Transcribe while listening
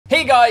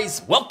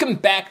guys, welcome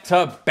back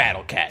to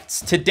Battle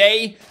Cats.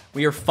 Today,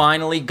 we are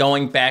finally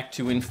going back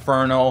to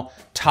Infernal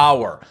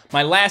Tower.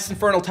 My last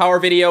Infernal Tower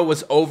video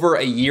was over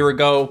a year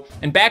ago,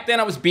 and back then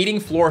I was beating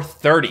floor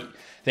 30.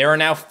 There are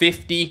now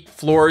 50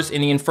 floors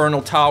in the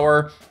Infernal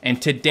Tower, and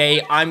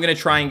today I'm gonna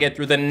try and get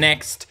through the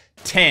next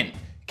 10.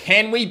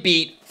 Can we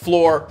beat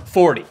floor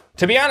 40?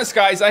 To be honest,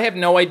 guys, I have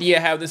no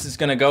idea how this is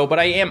gonna go, but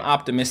I am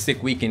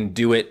optimistic we can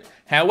do it.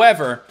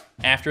 However,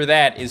 after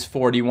that is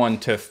 41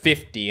 to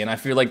 50, and I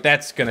feel like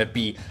that's gonna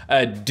be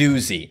a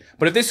doozy.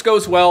 But if this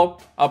goes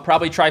well, I'll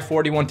probably try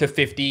 41 to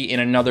 50 in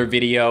another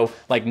video,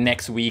 like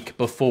next week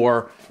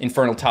before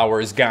Infernal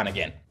Tower is gone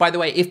again. By the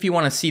way, if you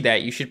wanna see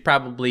that, you should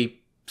probably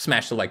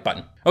smash the like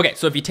button. Okay,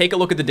 so if you take a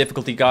look at the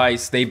difficulty,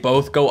 guys, they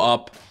both go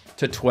up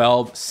to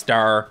 12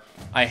 star.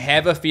 I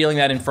have a feeling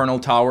that Infernal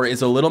Tower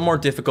is a little more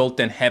difficult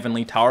than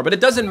Heavenly Tower, but it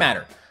doesn't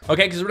matter.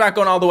 Okay, because we're not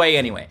going all the way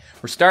anyway.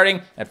 We're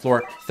starting at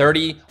floor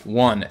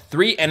 31.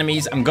 3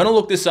 enemies. I'm gonna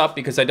look this up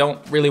because I don't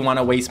really want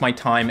to waste my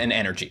time and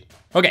energy.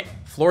 Okay,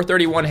 floor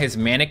 31 has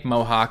Manic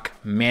Mohawk,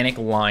 Manic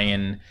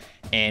Lion,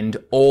 and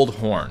Old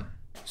Horn.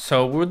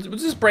 So we'll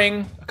just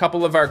bring a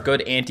couple of our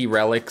good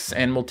anti-relics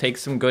and we'll take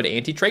some good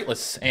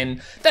anti-traitless.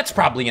 And that's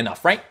probably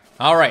enough, right?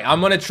 All right,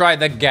 I'm gonna try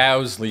the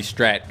Gowsley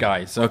strat,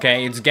 guys,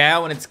 okay? It's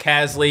Gow and it's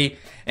Casley,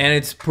 and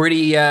it's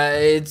pretty,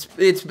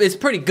 it's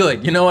pretty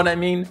good, you know what I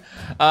mean?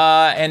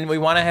 And we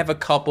wanna have a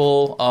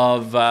couple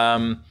of,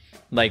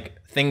 like,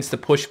 things to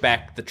push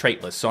back the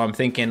traitless. So I'm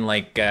thinking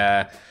like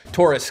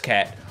Taurus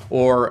Cat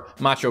or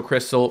Macho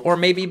Crystal, or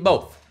maybe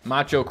both.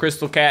 Macho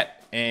Crystal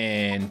Cat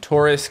and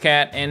Taurus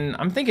Cat, and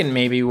I'm thinking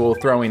maybe we'll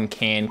throw in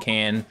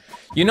Can.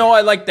 You know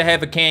I like to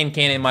have a Can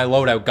in my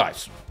loadout,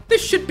 guys.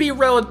 This should be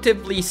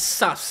relatively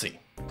saucy.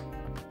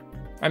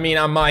 I mean,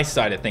 on my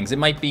side of things. It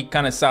might be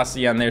kind of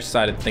saucy on their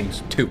side of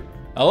things too.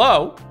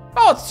 Hello?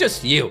 Oh, it's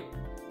just you.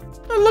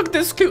 Oh, look at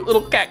this cute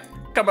little cat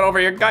coming over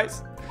here,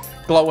 guys.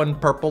 Glowing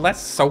purple, that's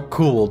so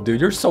cool, dude.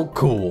 You're so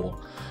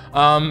cool.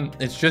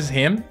 It's just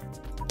him?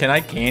 Can I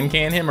can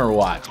him or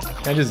what?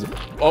 Can I just,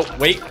 oh,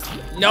 wait,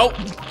 no.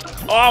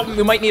 Oh,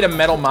 we might need a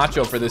metal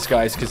macho for this,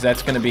 guys, because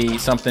that's gonna be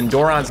something.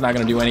 Doran's not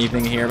gonna do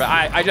anything here, but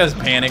I just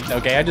panicked,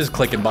 okay? I just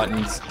clicking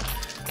buttons.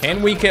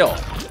 Can we kill?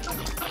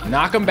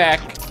 Knock him back.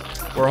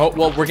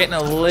 We're getting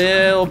a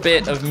little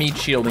bit of meat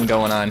shielding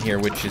going on here,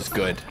 which is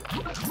good.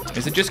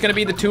 Is it just gonna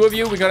be the two of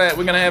you? We're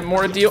gonna have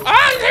more to deal.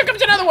 Ah, here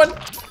comes another one.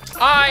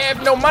 I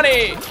have no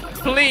money.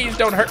 Please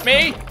don't hurt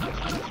me.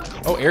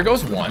 Oh, here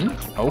goes one.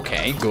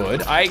 Okay,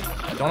 good. I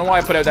don't know why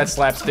I put out that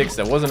slapsticks.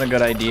 That wasn't a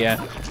good idea.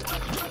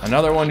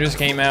 Another one just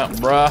came out,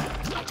 bruh.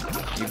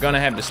 You're gonna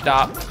have to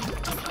stop.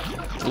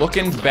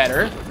 Looking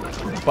better,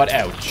 but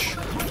ouch.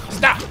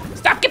 Stop,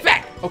 get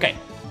back. Okay.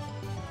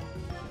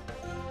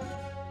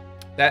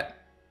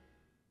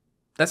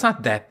 That's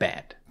not that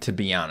bad, to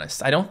be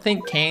honest. I don't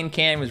think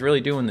Can was really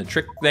doing the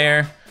trick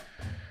there.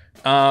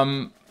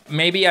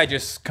 Maybe I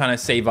just kind of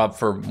save up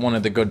for one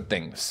of the good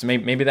things.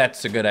 Maybe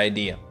that's a good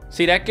idea.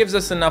 See, that gives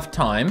us enough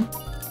time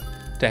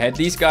to head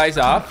these guys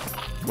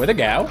off with a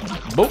Gow.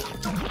 Boop.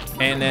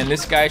 And then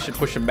this guy should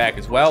push him back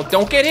as well.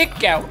 Don't get hit,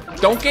 Gow.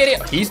 Don't get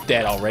hit. He's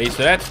dead already,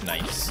 so that's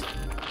nice.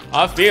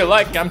 I feel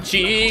like I'm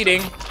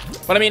cheating.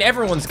 But I mean,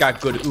 everyone's got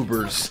good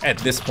Ubers at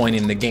this point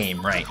in the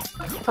game, right?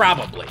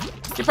 Probably.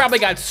 You probably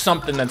got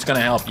something that's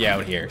gonna help you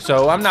out here.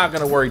 So I'm not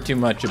gonna worry too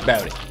much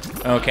about it,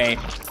 okay?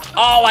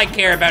 All I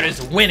care about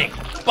is winning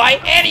by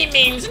any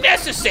means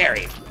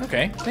necessary.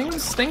 Okay,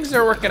 things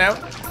are working out.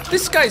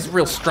 This guy's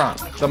real strong,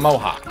 the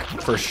Mohawk,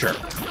 for sure.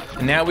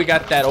 And now we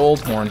got that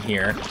Old Horn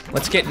here.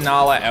 Let's get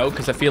Nala out,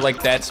 because I feel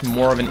like that's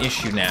more of an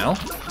issue now.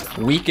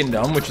 Weakened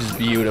him, which is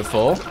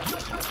beautiful.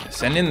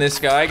 Send in this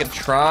guy, gonna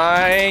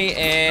try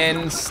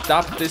and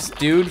stop this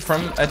dude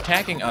from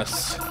attacking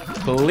us.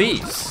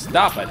 Please,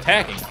 stop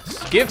attacking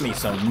us. Give me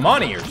some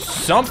money or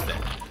something.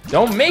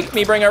 Don't make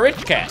me bring a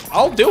rich cat.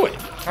 I'll do it.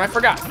 I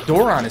forgot.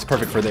 Doran is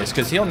perfect for this,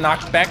 because he'll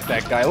knock back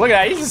that guy. Look at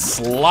that, he's just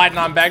sliding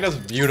on back. That's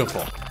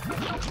beautiful.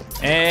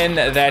 And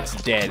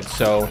that's dead.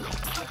 So,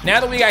 now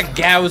that we got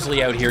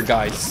Gowsley out here,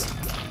 guys,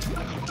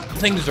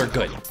 things are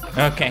good.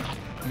 Okay.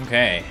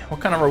 Okay,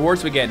 what kind of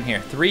rewards we getting here?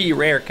 3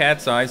 rare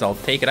cat's eyes, I'll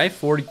take it. I have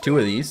 42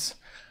 of these.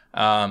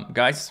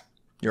 Guys,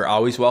 you're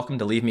always welcome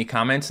to leave me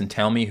comments and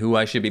tell me who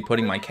I should be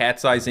putting my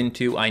cat's eyes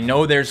into. I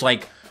know there's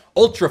like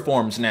ultra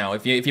forms now.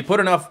 If you put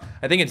enough,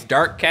 I think it's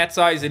dark cat's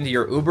eyes into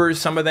your Ubers,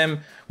 some of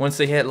them, once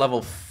they hit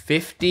level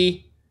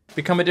 50,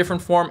 become a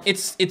different form.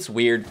 It's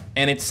weird,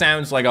 and it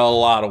sounds like a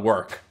lot of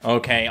work,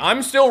 okay?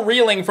 I'm still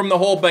reeling from the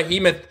whole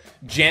behemoth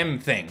gem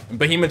thing,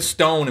 behemoth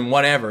stone and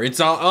whatever. It's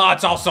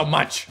all so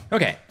much.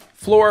 Okay.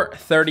 Floor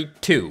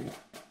 32.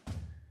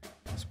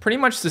 It's pretty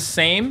much the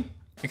same,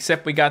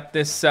 except we got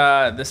this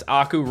this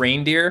Aku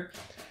reindeer.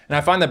 And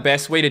I find the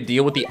best way to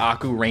deal with the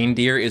Aku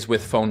reindeer is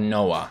with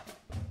Phonoa.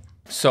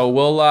 So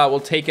we'll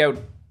take out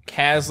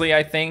Casley,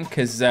 I think,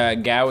 because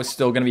Gow is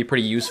still gonna be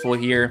pretty useful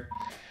here.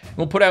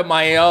 We'll put out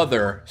my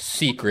other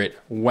secret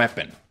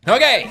weapon.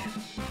 Okay,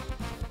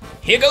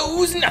 here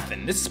goes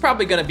nothing. This is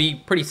probably gonna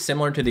be pretty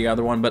similar to the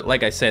other one, but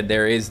like I said,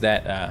 there is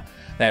that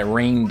that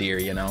reindeer,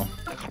 you know.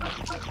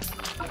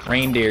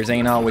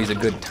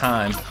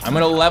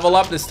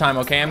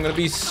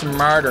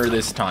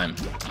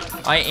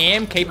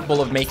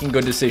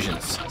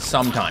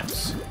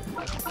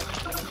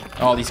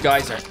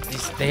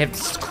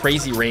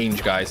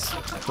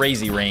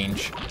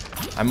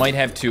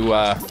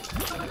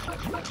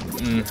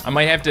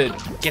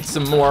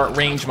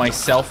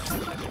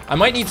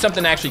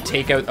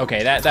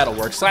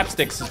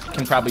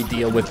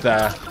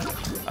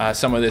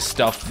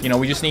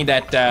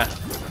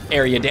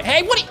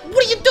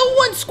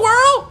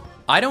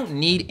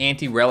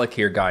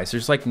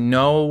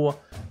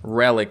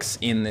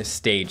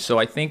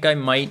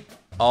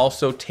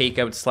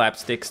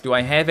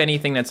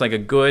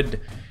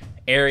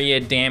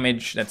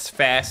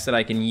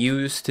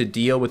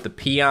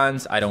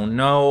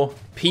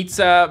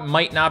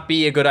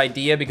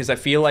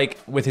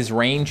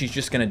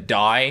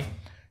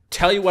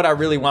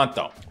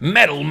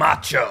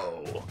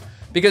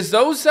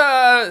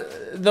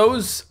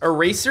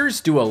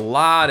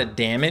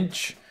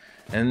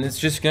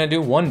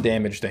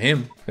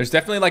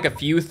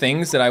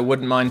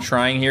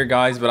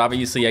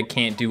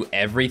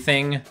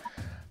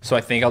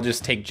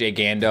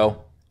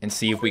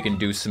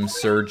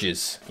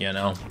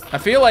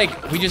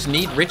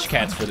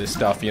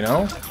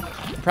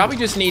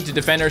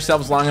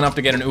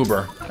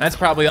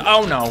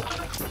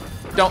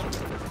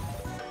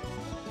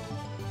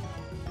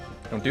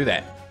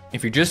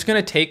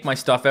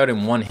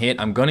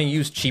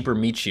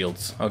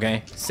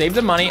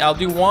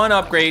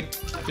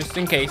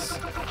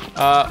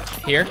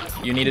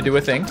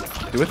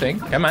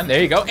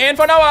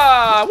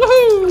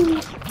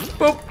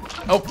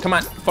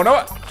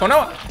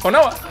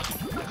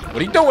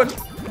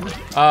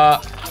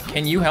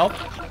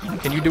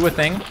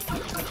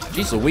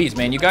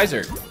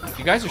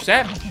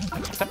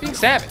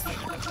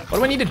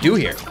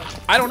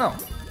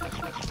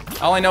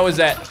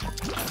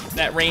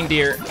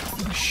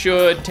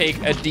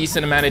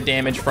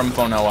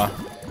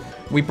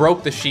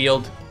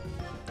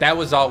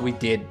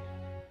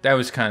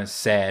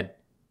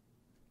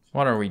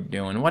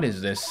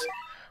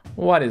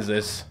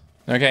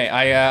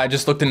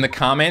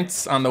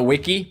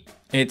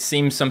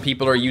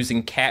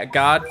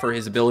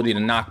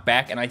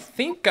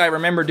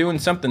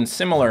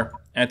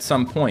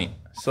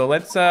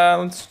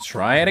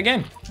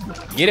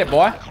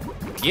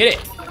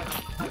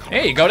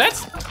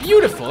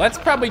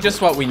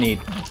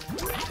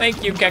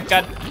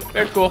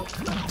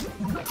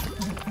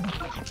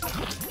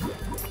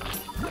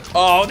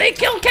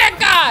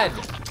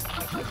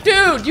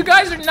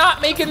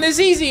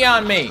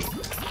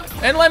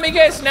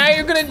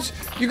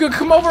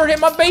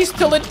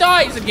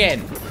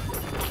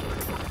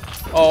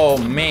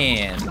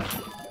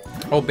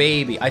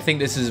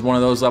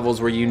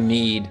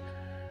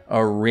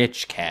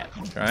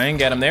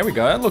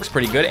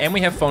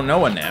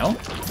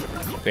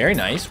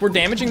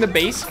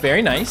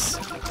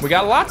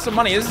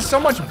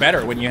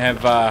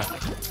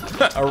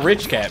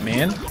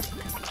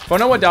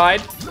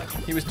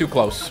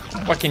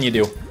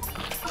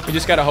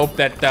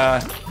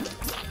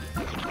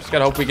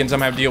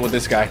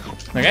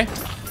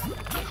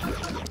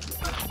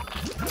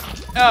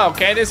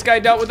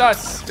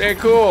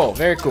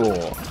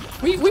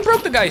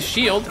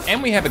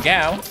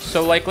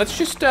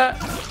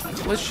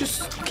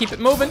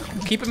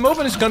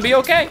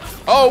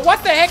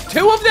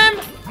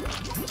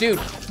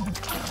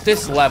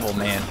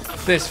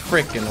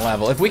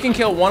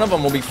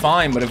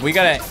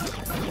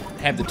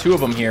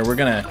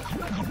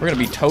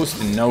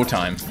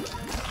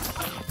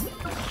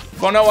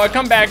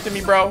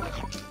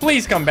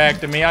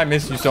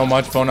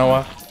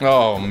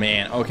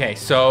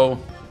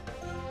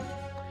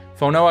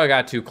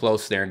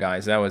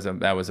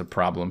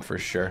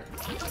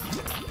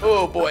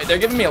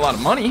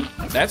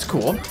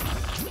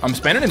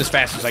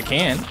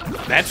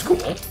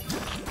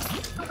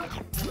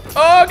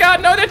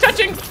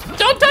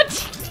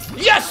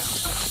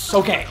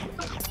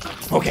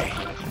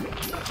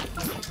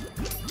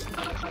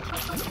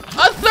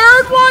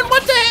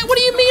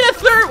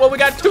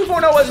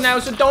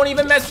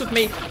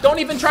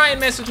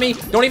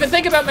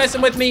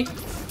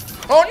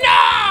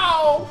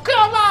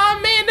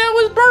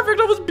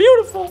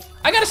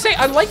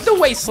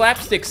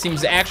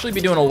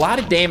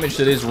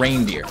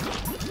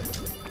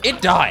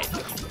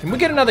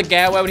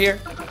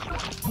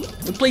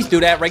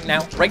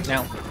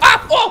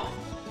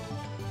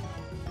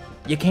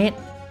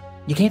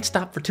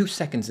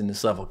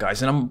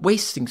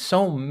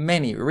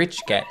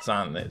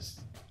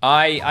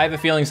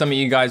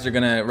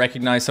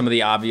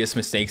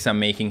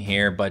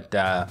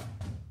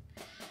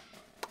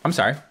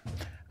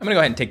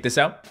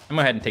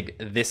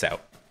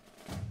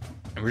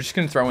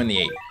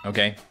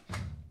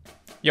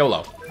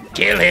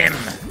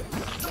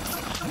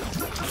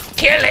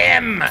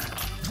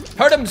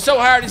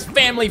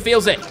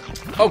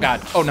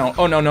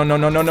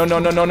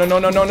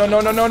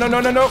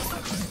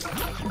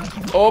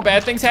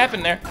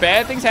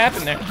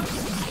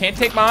 Can't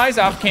take my eyes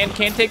off. Can't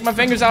take my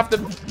fingers off the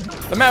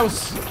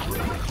mouse.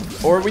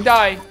 Or we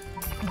die.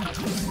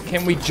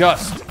 Can we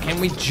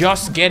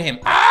just get him?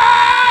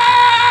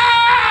 I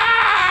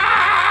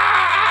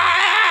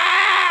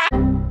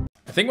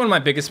think one of my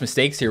biggest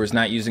mistakes here was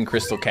not using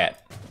Crystal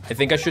Cat. I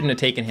think I shouldn't have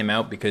taken him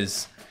out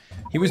because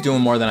he was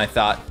doing more than I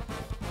thought.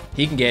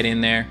 He can get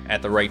in there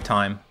at the right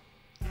time.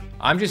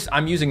 I'm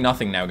using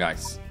nothing now,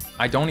 guys.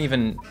 I don't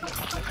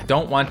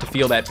want to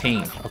feel that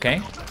pain,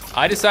 okay?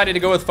 I decided to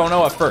go with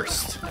Phonoa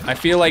first. I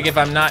feel like if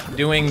I'm not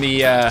doing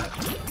the,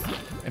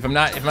 if I'm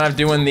not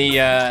doing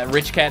the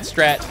Rich Cat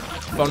strat,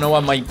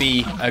 Phonoa might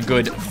be a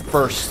good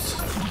first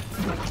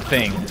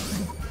thing.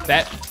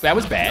 That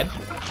was bad.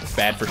 It's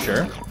bad for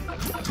sure.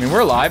 I mean,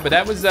 we're alive, but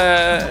that was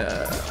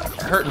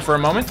hurting for a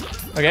moment.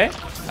 Okay.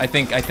 I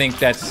think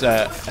that's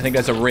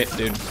a rip,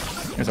 dude.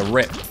 There's a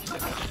rip.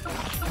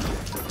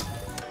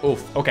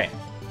 Oof. Okay.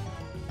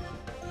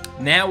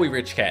 Now we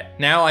Rich Cat.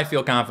 Now I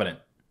feel confident.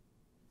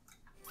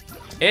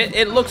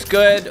 It looks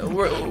good.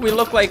 We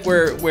look like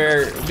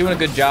we're doing a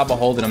good job of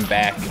holding him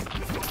back.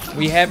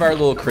 We have our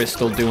little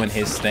crystal doing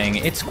his thing.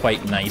 It's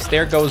quite nice.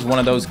 There goes one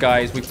of those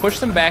guys. We push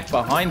them back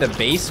behind the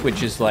base,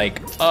 which is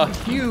like a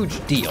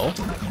huge deal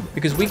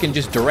because we can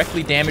just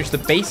directly damage the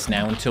base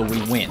now until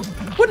we win.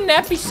 Wouldn't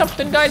that be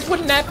something, guys?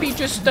 Wouldn't that be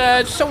just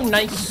so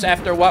nice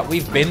after what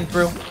we've been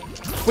through?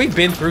 We've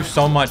been through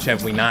so much,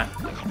 have we not?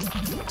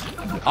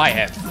 I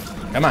have.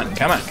 Come on.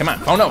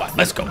 Phonoa,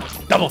 let's go.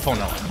 Double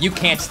Phonoa. You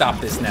can't stop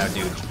this now,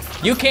 dude.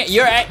 You can't.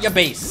 You're at your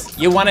base.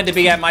 You wanted to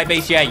be at my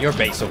base. Yeah, your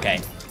base,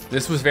 okay.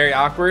 This was very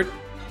awkward.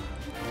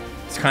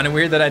 It's kind of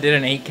weird that I did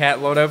an 8-cat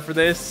loadout for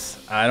this.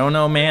 I don't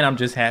know, man. I'm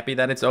just happy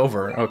that it's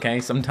over, okay?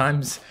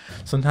 Sometimes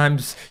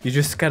you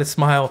just gotta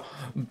smile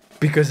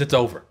because it's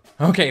over.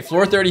 Okay,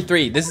 floor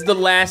 33. This is the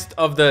last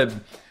of the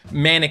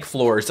manic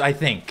floors, I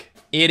think.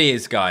 It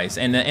is, guys.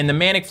 And the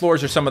manic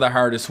floors are some of the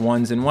hardest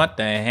ones. And what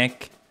the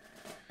heck?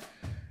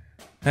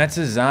 That's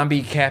a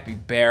zombie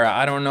capybara.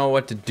 I don't know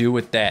what to do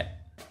with that.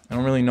 I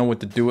don't really know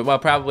what to do with. Well,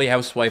 probably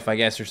housewife, I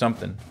guess, or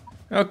something.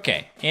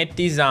 Okay,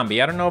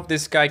 anti-zombie. I don't know if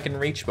this guy can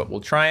reach, but we'll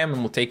try him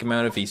and we'll take him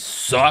out if he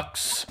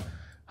sucks.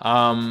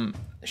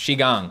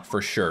 Shigong,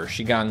 for sure.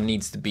 Shigong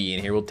needs to be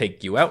in here. We'll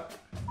take you out.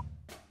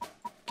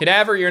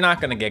 Cadaver, you're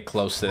not gonna get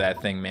close to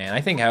that thing, man.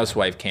 I think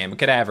housewife can, but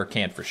Cadaver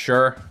can't for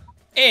sure.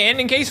 And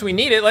in case we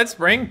need it, let's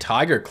bring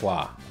Tiger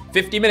Claw.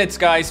 50 minutes,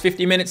 guys.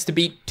 50 minutes to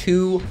beat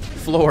 2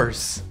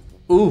 floors.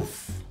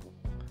 Oof.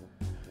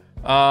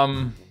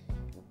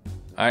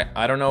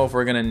 I don't know if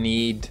we're gonna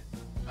need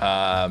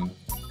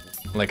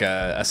like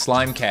a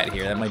slime cat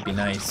here. That might be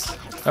nice.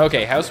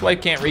 Okay,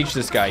 housewife can't reach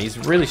this guy. He's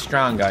really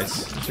strong,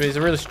 guys. He's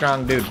a really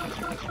strong dude.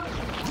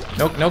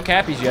 No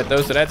cappies yet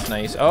though, so that's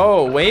nice.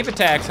 Oh, wave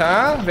attacks,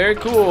 huh? Very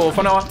cool.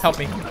 Phonoa, help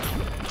me.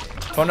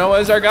 Phonoa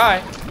is our guy.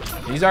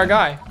 He's our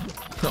guy.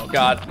 Oh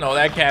God, no,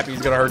 that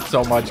cappy's gonna hurt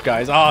so much,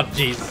 guys. Oh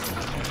jeez.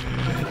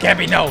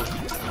 Cappy, no.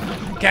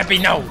 Cappy,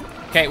 no.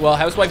 Okay, well,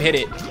 housewife hit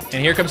it.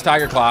 And here comes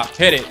Tiger Claw.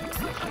 Hit it.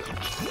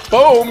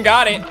 Boom,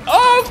 got it.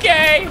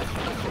 Okay.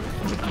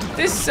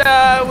 This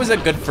was a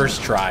good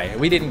first try.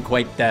 We didn't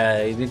quite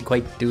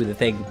do the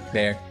thing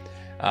there,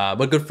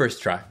 but good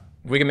first try.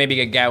 We can maybe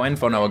get Gao and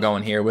Phonoa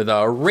going here with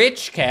a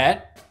Rich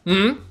Cat.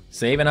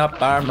 Saving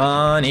up our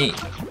money,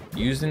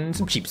 using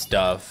some cheap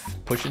stuff,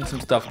 pushing some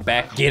stuff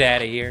back. Get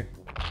out of here.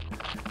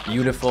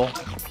 Beautiful.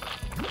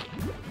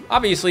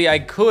 Obviously, I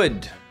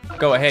could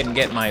go ahead and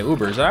get my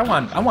Ubers. I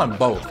want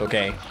both.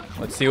 Okay,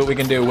 let's see what we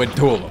can do with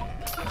 2 of them.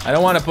 I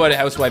don't want to put a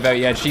housewife out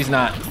yet. She's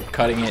not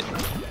cutting it.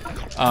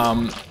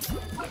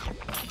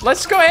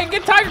 Let's go ahead and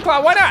get Tiger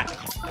Claw. Why not?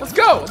 Let's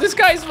go. This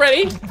guy's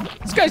ready.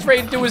 This guy's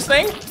ready to do his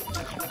thing.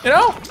 You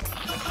know?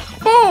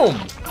 Boom.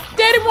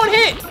 Dead in 1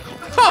 hit.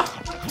 Huh.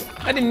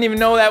 I didn't even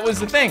know that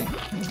was the thing.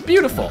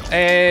 Beautiful.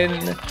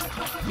 And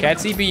cat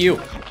CPU.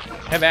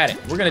 Have at it.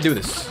 We're gonna do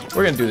this.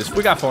 We're gonna do this.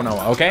 We got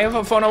Phonoa, okay?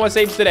 Phonoa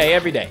saves today,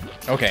 every day.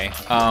 Okay.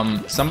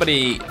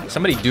 Somebody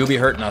do be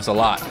hurting us a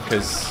lot,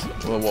 because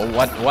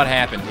what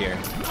happened here?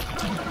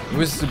 It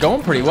was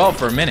going pretty well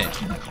for a minute,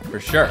 for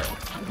sure.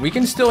 We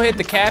can still hit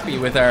the cappy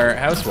with our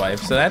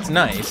housewife, so that's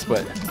nice,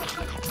 but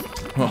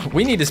well,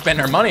 we need to spend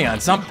our money on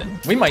something.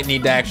 We might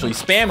need to actually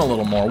spam a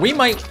little more. We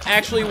might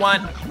actually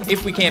want,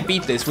 if we can't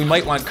beat this, we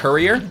might want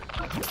Courier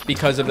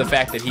because of the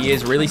fact that he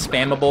is really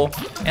spammable,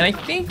 and I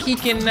think he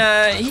can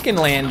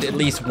land at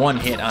least 1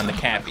 hit on the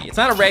cappy. It's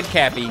not a red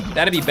cappy,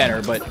 that'd be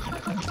better, but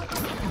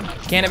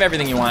you can't have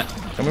everything you want.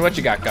 Tell me what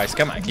you got, guys.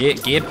 Come on,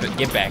 get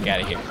back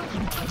out of here.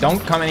 Don't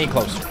come any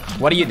closer.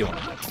 What are you doing?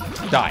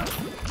 Die.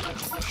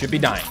 Should be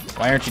dying.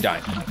 Why aren't you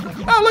dying?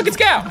 Oh, look, it's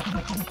Gao.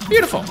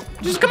 Beautiful.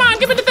 Just come on,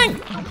 give me the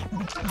thing.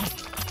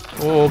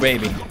 Oh,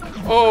 baby.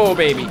 Oh,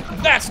 baby.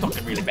 That's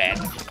looking really bad.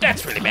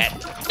 That's really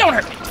bad. Don't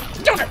hurt me.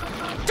 Don't hurt me.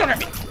 Don't hurt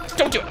me.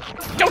 Don't do it.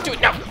 Don't do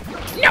it. No.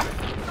 No.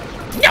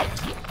 No.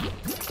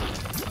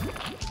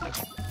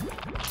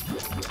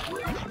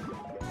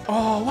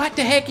 Oh, what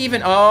the heck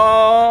even?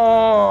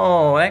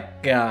 Oh,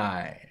 that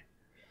guy.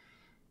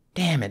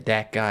 Damn it,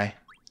 that guy.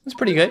 That's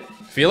pretty good.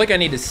 I feel like I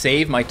need to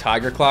save my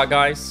Tiger Claw,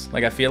 guys.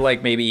 Like, I feel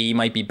like maybe he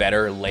might be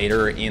better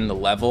later in the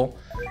level,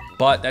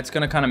 but that's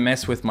gonna kind of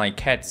mess with my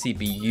cat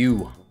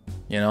CPU,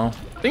 you know?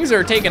 Things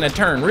are taking a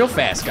turn real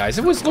fast, guys.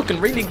 It was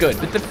looking really good,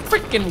 but the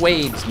freaking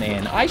waves,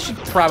 man. I should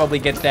probably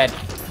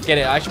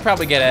I should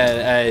probably get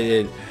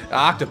a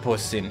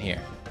octopus in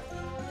here.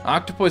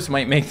 Octopus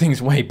might make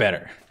things way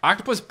better.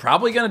 Octopus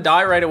probably gonna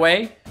die right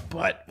away,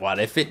 but what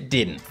if it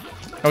didn't?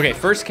 Okay,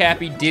 first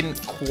Cappy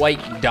didn't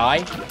quite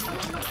die.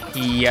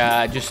 He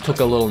just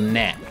took a little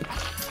nap.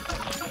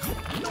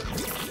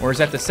 Or is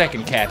that the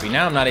second Cappy?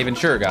 Now I'm not even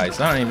sure, guys.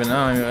 I don't even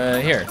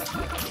know. Here,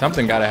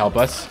 something gotta help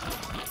us.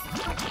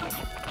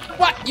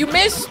 What? You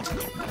missed?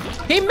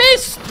 He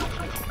missed!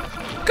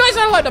 You guys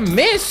aren't allowed to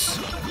miss.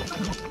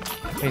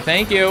 Hey,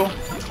 thank you.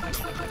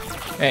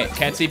 Hey,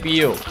 cat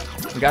CPU.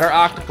 We got our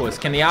octopus.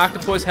 Can the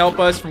octopus help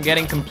us from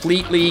getting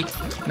completely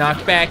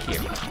knocked back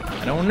here?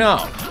 I don't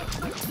know.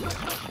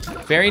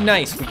 Very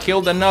nice. We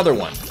killed another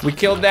one. We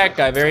killed that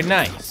guy. Very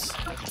nice.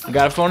 We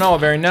got a Phonoa.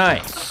 Very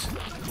nice.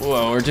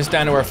 Whoa, we're just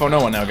down to our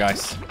Phonoa now,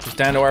 guys. Just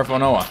down to our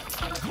Phonoa.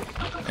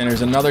 And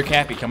there's another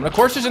Cappy coming. Of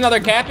course there's another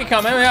Cappy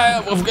coming.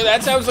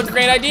 That sounds like a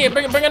great idea.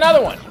 Bring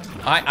another one.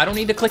 I don't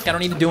need to click. I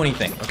don't need to do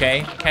anything,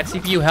 okay? Cat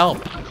CPU,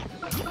 help.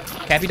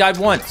 Cappy died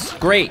once.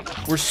 Great.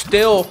 We're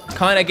still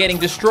kind of getting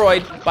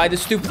destroyed by the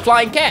stupid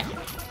flying cat.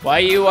 Why are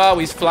you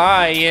always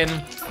flying?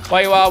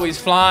 Why are you always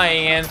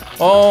flying?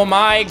 Oh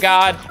my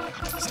God.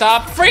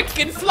 Stop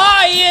freaking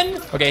flying!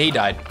 Okay, he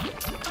died.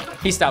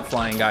 He stopped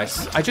flying,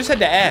 guys. I just had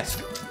to ask.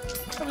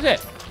 That was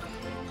it.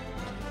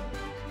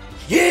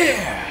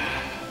 Yeah!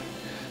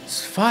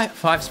 It's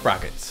five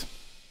sprockets.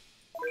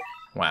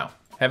 Wow.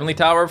 Heavenly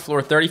Tower,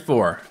 floor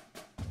 34.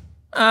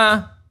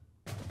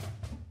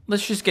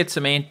 Let's just get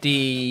some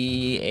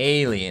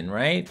anti-alien,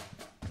 right?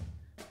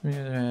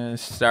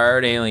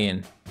 Start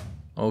alien.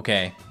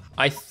 Okay.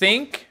 I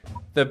think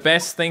the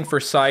best thing for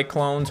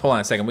cyclones, hold on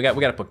a second, we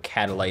gotta put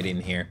Catalyte in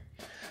here.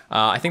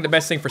 I think the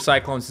best thing for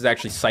cyclones is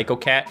actually Psycho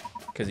Cat,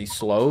 because he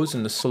slows,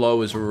 and the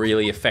slow is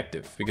really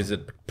effective because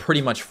it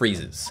pretty much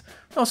freezes.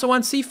 We also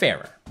want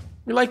Seafarer.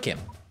 We like him.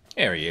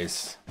 There he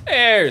is.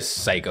 There's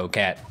Psycho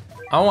Cat.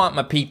 I want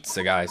my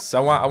pizza, guys. I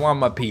want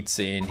my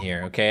pizza in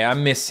here, okay? I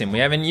miss him. We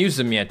haven't used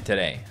him yet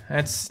today.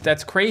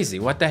 That's crazy.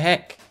 What the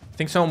heck?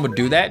 Think someone would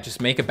do that?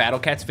 Just make a Battle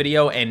Cats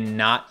video and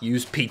not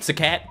use Pizza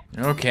Cat?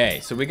 Okay,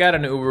 so we got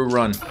an Uru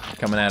run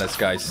coming at us,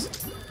 guys.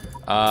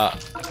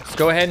 Let's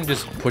go ahead and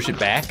just push it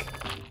back.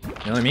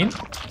 You know what I mean?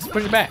 Let's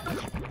push it back.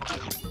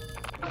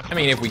 I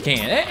mean, if we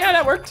can. Yeah,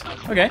 that worked.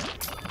 Okay.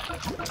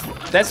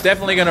 That's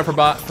definitely gonna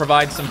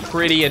provide some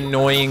pretty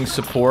annoying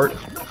support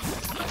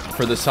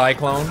for the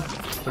Cyclone.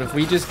 But if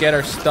we just get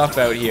our stuff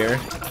out here,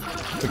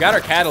 we got our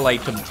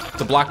Catalyte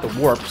to block the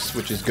warps,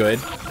 which is good.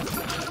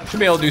 Should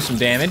be able to do some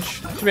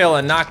damage. Should be able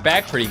to knock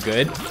back pretty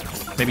good.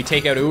 Maybe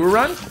take out Uru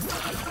Run.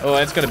 Oh,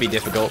 that's gonna be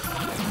difficult.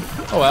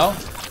 Oh well.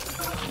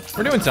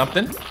 We're doing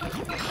something.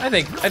 I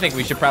think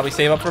we should probably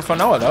save up for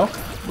Phonoa though.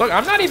 Look,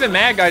 I'm not even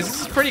mad, guys. This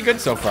is pretty good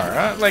so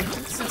far. Like,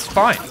 it's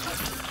fine.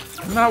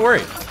 I'm not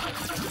worried.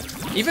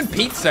 Even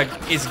Pizza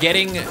is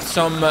getting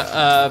some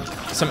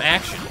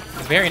action.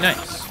 Very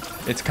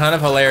nice. It's kind of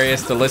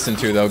hilarious to listen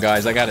to, though,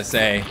 guys. I gotta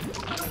say,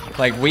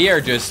 like, we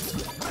are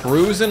just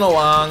cruising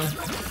along.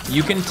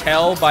 You can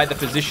tell by the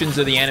positions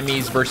of the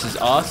enemies versus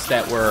us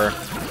that we're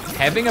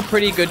having a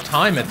pretty good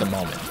time at the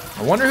moment.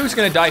 I wonder who's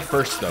gonna die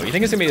first, though. You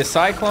think it's gonna be the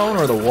Cyclone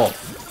or the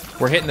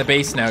Wolf? We're hitting the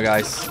base now,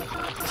 guys.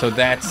 So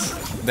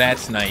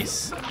that's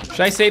nice.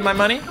 Should I save my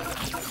money?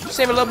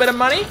 Save a little bit of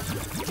money?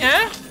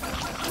 Yeah?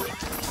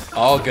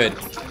 All good.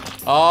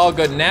 All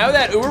good. Now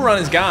that Uru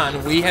Run is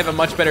gone, we have a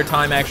much better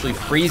time actually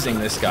freezing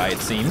this guy, it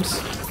seems.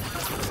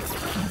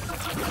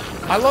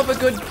 I love a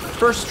good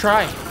first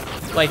try.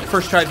 Like,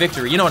 first try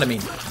victory, you know what I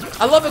mean?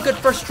 I love a good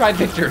first try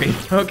victory,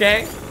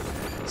 okay?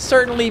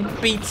 Certainly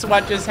beats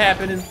what just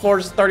happened in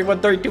floors 31,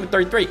 32, and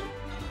 33.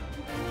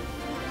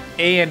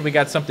 And we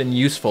got something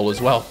useful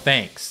as well,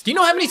 thanks. Do you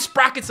know how many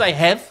sprockets I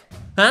have?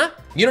 Huh?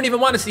 You don't even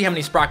want to see how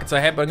many sprockets I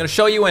have, but I'm gonna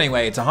show you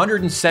anyway. It's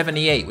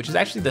 178, which is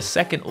actually the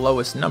second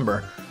lowest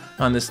number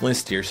on this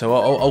list here, so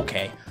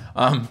okay.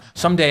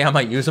 Someday I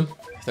might use them.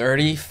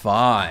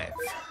 35.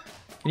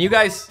 Can you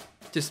guys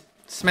just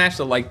smash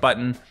the like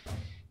button?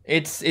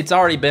 It's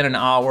already been an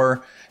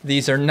hour.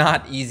 These are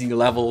not easy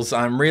levels.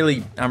 I'm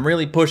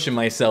really pushing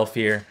myself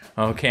here,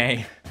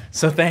 okay?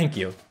 So thank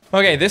you.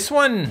 Okay, this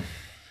one,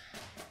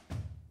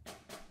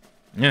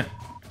 yeah.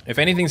 If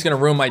anything's gonna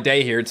ruin my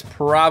day here, it's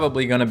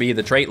probably gonna be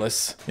the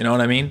traitless, you know what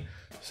I mean?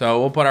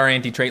 So we'll put our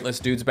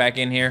anti-traitless dudes back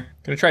in here.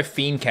 Gonna try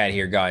Fiend Cat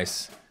here,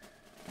 guys.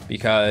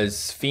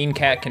 Because Fiend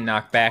Cat can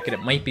knock back and it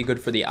might be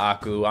good for the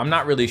Aku. I'm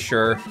not really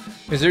sure.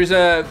 Because there's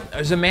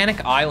a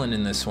Manic Island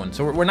in this one.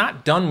 So we're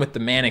not done with the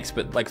Manics,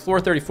 but like floor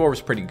 34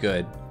 was pretty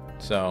good.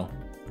 So,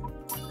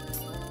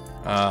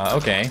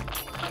 okay.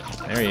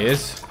 There he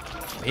is.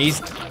 He's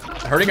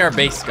hurting our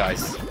base,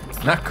 guys.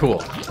 Not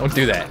cool. Don't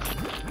do that.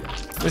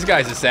 This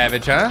guy's a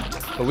savage, huh?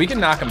 But we can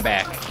knock him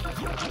back.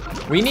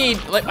 We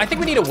need, like, I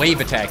think we need a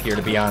wave attack here,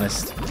 to be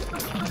honest.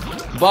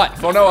 But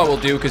Fonoa will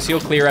do because he'll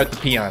clear out the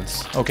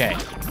peons. Okay.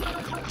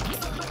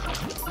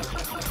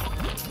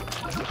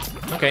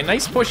 Okay,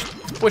 nice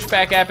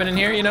pushback happening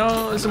here, you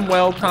know, some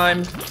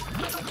well-timed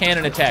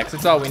cannon attacks.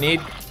 That's all we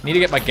need. Need to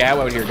get my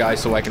Gao out here,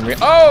 guys, so I can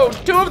oh,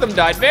 2 of them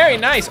died. Very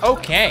nice.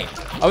 Okay.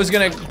 I was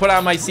gonna put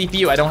on my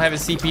CPU. I don't have a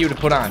CPU to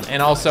put on.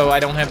 And also, I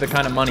don't have the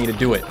kind of money to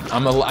do it.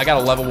 I got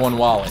a level 1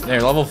 wallet.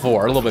 There, level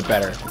 4, a little bit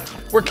better.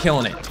 We're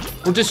killing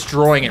it. We're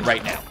destroying it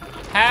right now.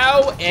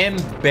 How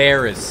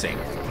embarrassing.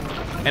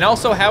 And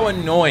also, how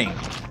annoying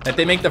that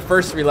they make the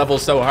first 3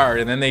 levels so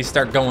hard and then they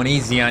start going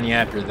easy on you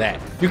after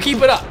that. You keep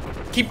it up.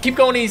 Keep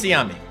going easy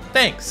on me.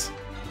 Thanks.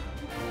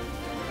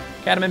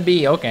 Catamin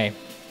B, okay.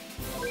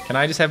 Can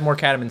I just have more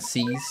Catamin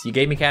C's? You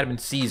gave me Catamin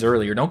C's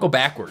earlier. Don't go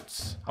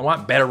backwards. I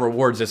want better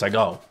rewards as I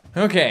go.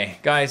 Okay,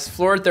 guys,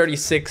 floor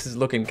 36 is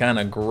looking kind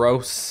of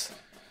gross.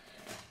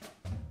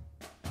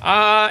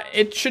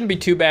 It shouldn't be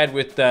too bad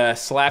with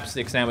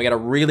slapsticks now. We got a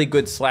really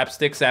good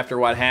slapsticks after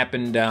what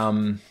happened,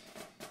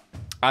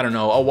 I don't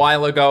know, a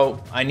while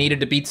ago. I needed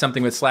to beat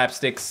something with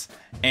slapsticks,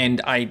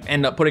 and I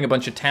ended up putting a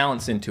bunch of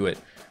talents into it.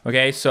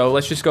 Okay, so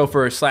let's just go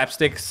for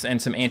slapsticks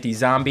and some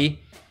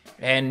anti-zombie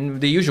and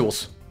the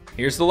usuals.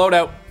 Here's the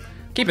loadout.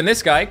 Keeping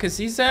this guy because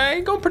he's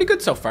going pretty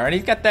good so far, and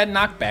he's got that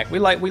knockback. We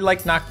like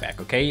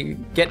knockback, okay?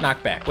 Get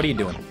knockback. What are you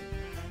doing?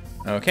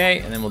 Okay,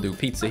 and then we'll do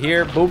pizza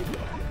here. Boop.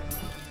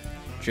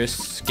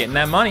 Just getting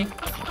that money.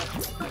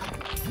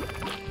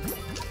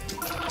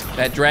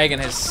 That dragon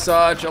has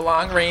such a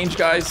long range,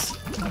 guys.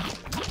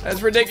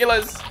 That's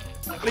ridiculous.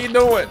 What are you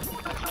doing?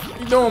 What are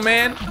you doing,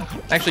 man?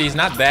 Actually, he's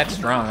not that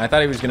strong. I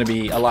thought he was gonna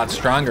be a lot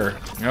stronger.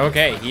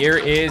 Okay, here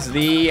is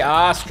the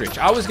ostrich.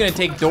 I was gonna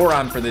take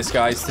Doron for this,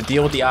 guys, to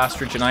deal with the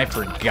ostrich, and I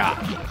forgot.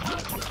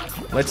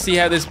 Let's see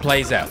how this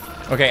plays out.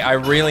 Okay, I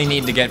really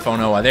need to get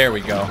Fonoa. There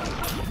we go.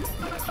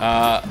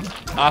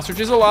 Ostrich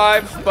is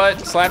alive, but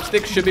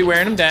slapstick should be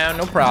wearing him down.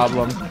 No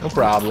problem. No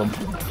problem.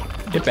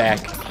 Get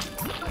back.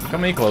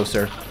 Come any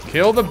closer.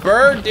 Kill the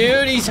bird,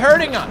 dude. He's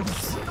hurting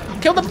us.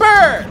 Kill the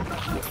bird.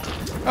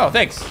 Oh,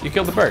 thanks. You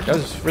killed the bird. That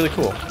was really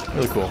cool.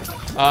 Really cool.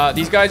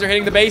 These guys are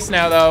hitting the base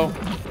now, though.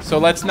 So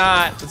let's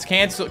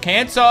cancel.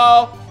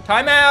 Cancel.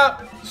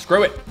 Timeout.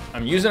 Screw it.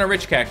 I'm using a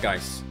rich cat,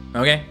 guys.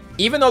 Okay?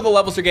 Even though the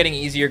levels are getting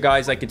easier,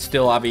 guys, I could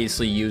still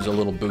obviously use a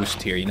little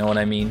boost here. You know what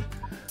I mean?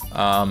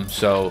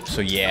 So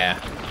yeah.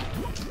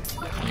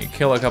 You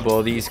kill a couple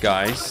of these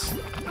guys.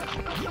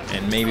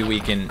 And maybe we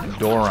can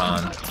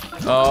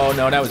Doron. Oh,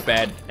 no, that was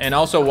bad. And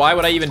also, why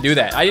would I even do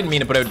that? I didn't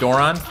mean to put out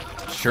Doron.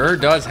 Sure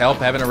does help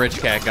having a rich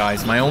cat,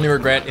 guys. My only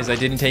regret is I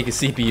didn't take a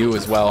CPU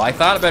as well. I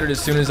thought about it as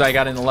soon as I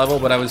got in the level,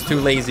 but I was too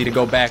lazy to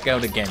go back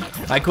out again.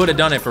 I could have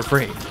done it for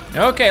free.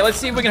 Okay, let's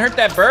see if we can hurt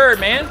that bird,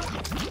 man.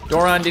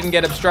 Doron didn't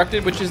get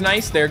obstructed, which is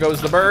nice. There goes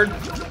the bird.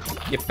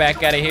 Get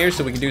back out of here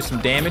so we can do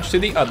some damage to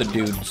the other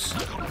dudes.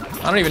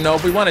 I don't even know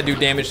if we want to do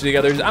damage to the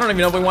others. I don't even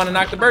know if we want to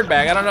knock the bird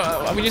back. I don't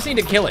know. We just need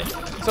to kill it.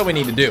 That's all we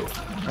need to do.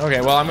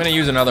 Okay, well, I'm going to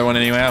use another one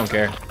anyway. I don't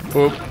care.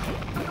 Boop.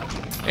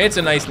 It's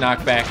a nice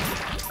knockback.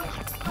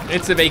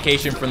 It's a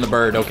vacation from the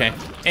bird, okay.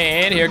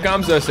 And here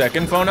comes the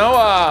second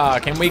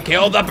Fonoa. Can we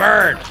kill the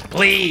bird,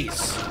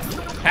 please?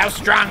 How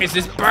strong is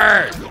this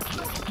bird?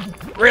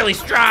 Really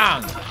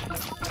strong.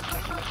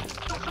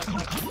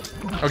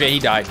 Okay, he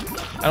died.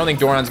 I don't think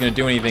Doron's gonna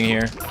do anything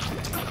here,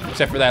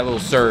 except for that little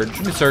surge.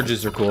 The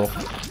surges are cool.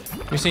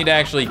 We just need to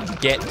actually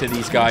get to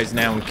these guys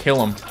now and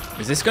kill them.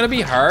 Is this gonna be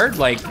hard,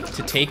 like,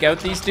 to take out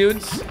these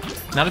dudes?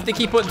 Not if they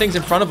keep putting things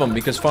in front of him,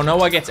 because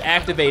Fonoa gets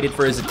activated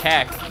for his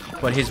attack,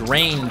 but his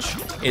range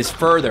is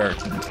further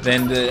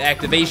than the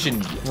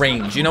activation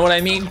range. You know what I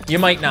mean? You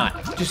might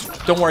not.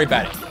 Just don't worry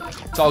about it.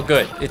 It's all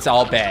good. It's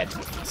all bad.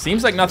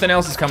 Seems like nothing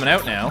else is coming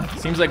out now.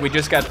 Seems like we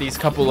just got these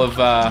couple of,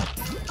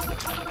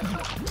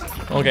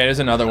 Okay, there's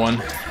another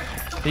one.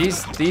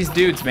 These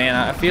dudes, man,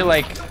 I feel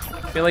like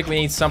we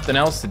need something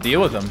else to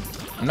deal with them.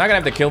 I'm not gonna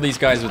have to kill these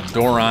guys with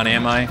Doron,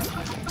 am I?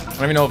 I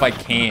don't even know if I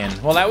can.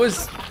 Well, that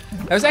was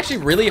actually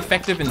really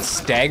effective in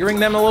staggering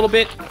them a little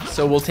bit,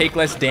 so we'll take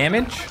less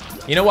damage.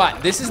 You know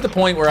what? This is the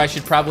point where I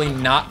should probably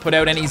not put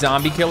out any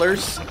zombie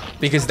killers,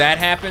 because that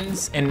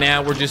happens, and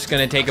now we're just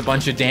gonna take a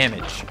bunch of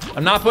damage.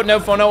 I'm not putting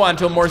out Fonoa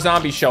until more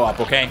zombies show up,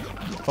 okay?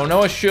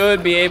 Fonoa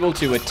should be able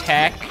to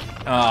attack.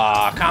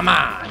 Aw, come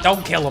on.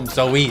 Don't kill him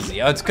so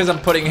easy. Oh, it's because I'm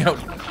putting out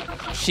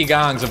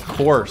Shigangs, of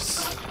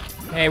course.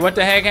 Hey, what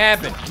the heck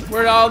happened?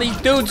 Where'd all these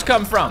dudes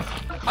come from?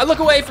 I look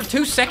away for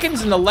 2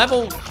 seconds and the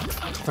level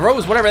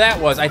throws whatever that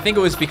was. I think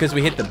it was because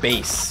we hit the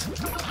base.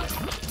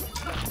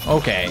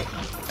 Okay.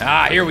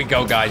 Ah, here we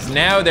go, guys.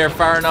 Now they're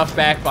far enough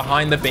back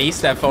behind the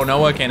base that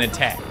Fonoa can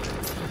attack.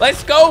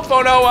 Let's go,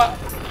 Fonoa!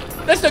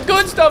 That's the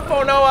good stuff,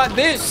 Fonoa!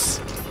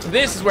 This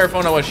is where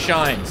Fonoa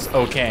shines.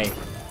 Okay.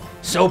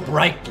 So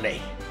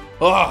brightly.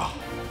 Oh.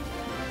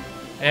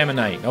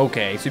 Ammonite.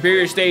 Okay.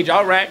 Superior stage.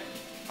 All right.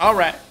 All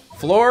right.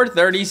 Floor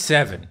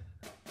 37.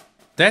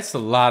 That's a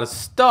lot of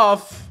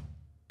stuff.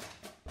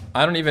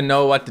 I don't even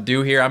know what to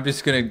do here. I'm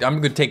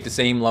gonna take the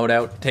same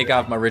loadout, take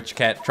off my rich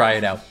cat, try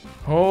it out.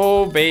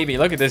 Oh baby,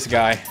 look at this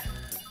guy.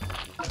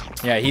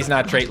 Yeah, he's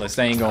not traitless,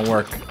 that ain't gonna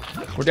work.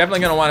 We're definitely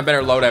gonna want a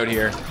better loadout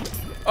here.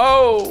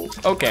 Oh,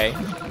 okay.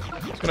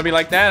 It's gonna be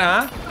like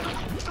that,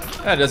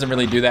 huh? That doesn't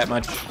really do that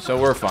much, so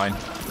we're fine.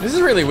 This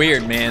is really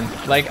weird, man.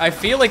 Like, I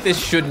feel like this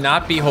should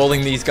not be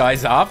holding these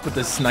guys off, but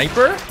the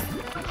sniper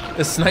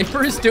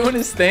is doing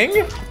his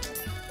thing,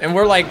 and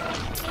we're like,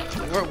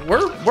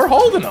 we're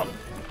holding them.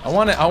 I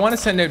wanna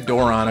send out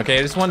Doron, okay?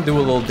 I just wanna do a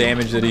little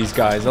damage to these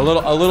guys. A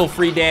little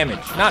free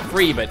damage. Not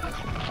free, but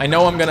I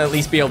know I'm gonna at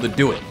least be able to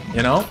do it,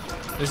 you know?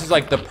 This is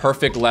like the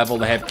perfect level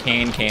to have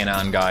can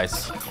on,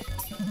 guys.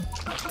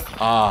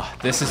 Ah,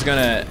 this is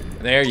gonna,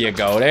 there you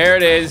go, there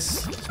it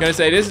is. I was gonna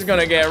say, this is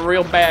gonna get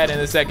real bad in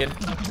a second.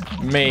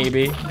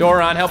 Maybe.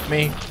 Doron, help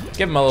me.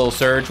 Give him a little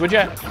surge, would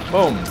ya?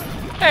 Boom.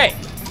 Hey,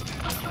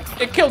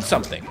 it killed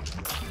something.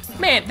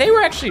 Man, they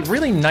were actually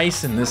really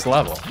nice in this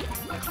level.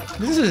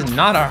 This is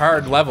not a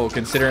hard level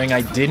considering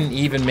I didn't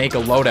even make a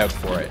loadout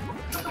for it.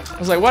 I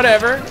was like,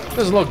 whatever, it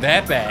doesn't look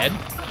that bad.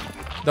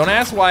 Don't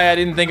ask why I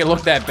didn't think it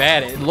looked that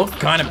bad. It looked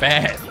kind of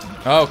bad.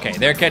 Okay,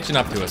 they're catching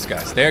up to us,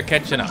 guys. They're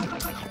catching up.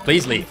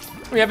 Please leave.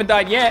 We haven't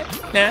died yet.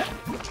 Nah.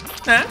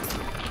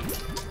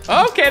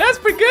 Okay, that's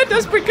pretty good.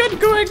 That's pretty good.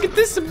 Go ahead and get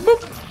this.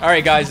 Boop. All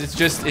right, guys, it's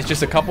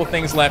just a couple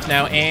things left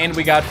now, and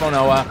we got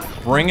Fonoa.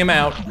 Bring him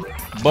out.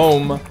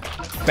 Boom.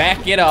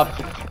 Back it up.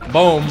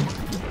 Boom.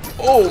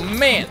 Oh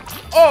man.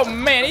 Oh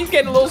man, he's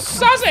getting a little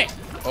saucy.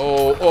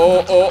 Oh.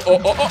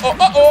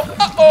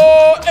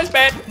 That's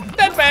bad.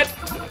 That's bad.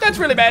 That's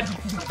really bad.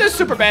 That's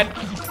super bad.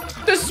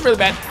 This is really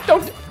bad.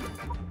 Don't.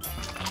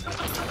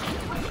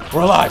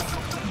 We're alive.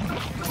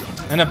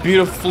 And a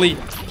beautifully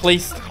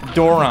placed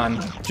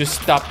Doron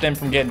just stopped them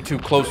from getting too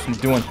close and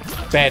doing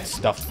bad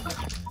stuff.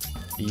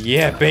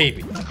 Yeah,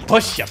 baby.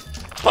 Push him.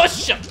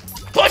 Push him.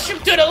 Push him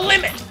to the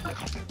limit.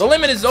 The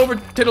limit is over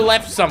to the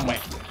left somewhere.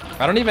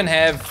 I don't even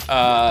have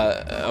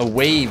a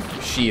wave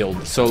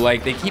shield, so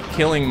like they keep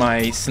killing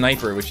my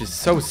sniper, which is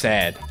so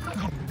sad.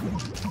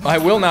 I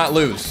will not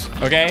lose,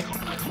 okay?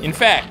 In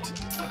fact,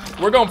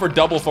 we're going for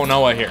double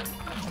Fonoa here.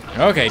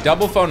 Okay,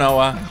 double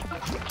Fonoa.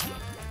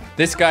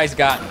 This guy's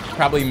got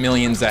probably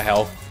millions of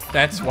health.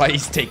 That's why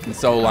he's taking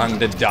so long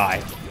to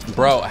die.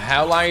 Bro,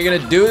 how long are you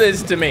gonna do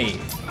this to me?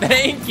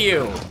 Thank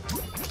you.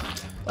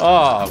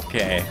 Oh,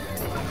 okay.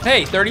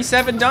 Hey,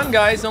 37 done,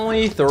 guys.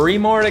 Only 3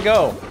 more to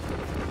go.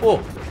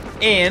 Oh,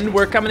 and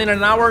we're coming in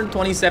an hour and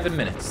 27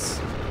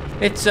 minutes.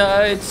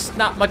 It's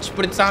not much,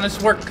 but it's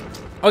honest work.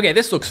 Okay,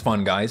 this looks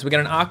fun, guys. We got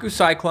an Aku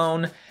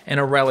Cyclone and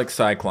a Relic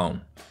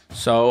Cyclone.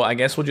 So I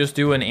guess we'll just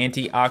do an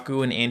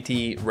anti-Aku and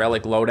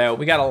anti-Relic loadout.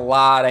 We got a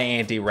lot of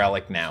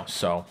anti-Relic now,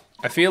 so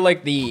I feel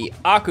like the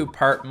Aku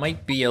part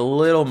might be a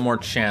little more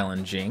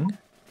challenging.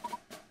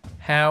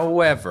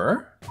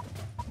 However,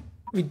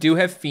 we do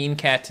have Fiend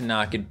Cat to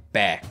knock it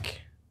back.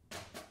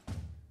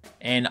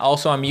 And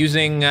also I'm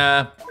using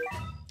Pikaland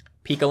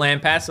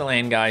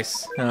Pasaland,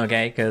 guys,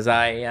 okay? Because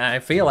I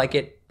feel like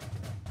it.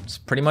 It's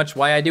pretty much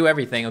why I do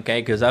everything,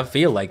 okay? Because I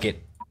feel like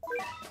it.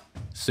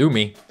 Sue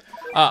me.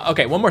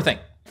 Okay, one more thing.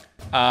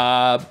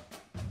 I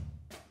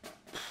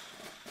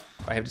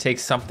have to take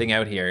something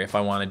out here if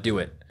I want to do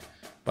it,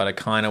 but I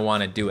kind of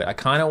want to do it. I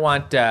kind of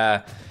want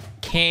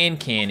Can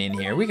in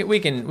here. We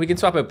can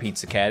swap out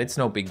Pizza Cat. It's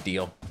no big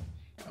deal.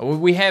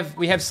 We have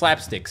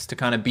slapsticks to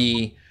kind of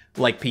be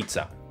like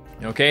pizza.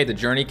 Okay, the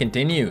journey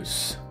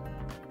continues.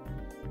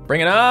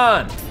 Bring it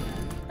on.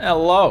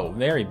 Hello,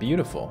 very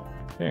beautiful,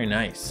 very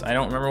nice. I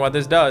don't remember what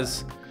this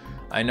does.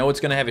 I know it's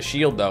gonna have a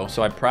shield though,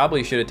 so I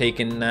probably should have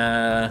taken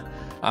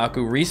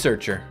Aku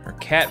Researcher or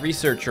Cat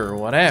Researcher or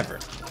whatever.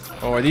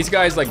 Oh, are these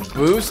guys like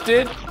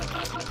boosted?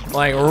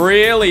 Like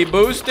really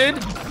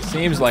boosted?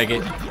 Seems like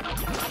it.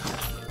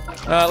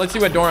 Let's see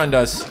what Doron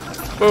does.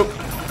 Boop.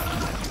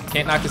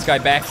 Can't knock this guy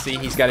back, see?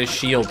 He's got his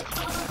shield.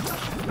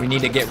 We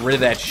need to get rid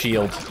of that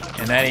shield.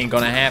 And that ain't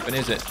gonna happen,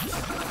 is it?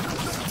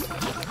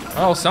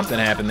 Oh, something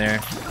happened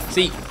there.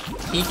 See,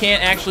 he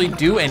can't actually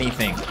do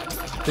anything.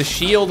 The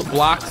shield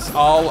blocks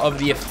all of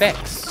the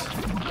effects.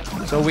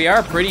 So we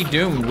are pretty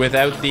doomed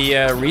without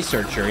the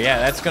Researcher. Yeah,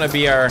 that's gonna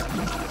be our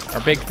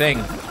big thing.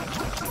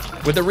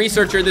 With the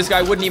Researcher, this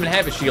guy wouldn't even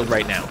have a shield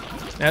right now.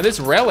 Now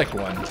this Relic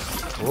one,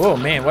 whoa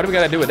man, what do we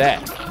gotta do with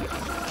that?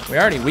 We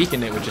already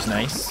weakened it, which is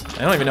nice.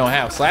 I don't even know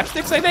how.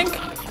 Slapsticks, I think?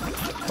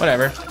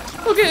 Whatever.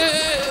 Look,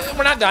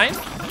 we're not dying.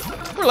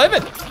 We're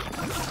living.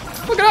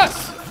 Look at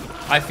us.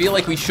 I feel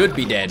like we should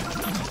be dead,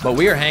 but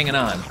we are hanging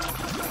on.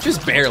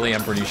 Just barely,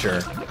 I'm pretty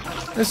sure.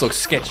 This looks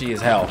sketchy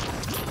as hell.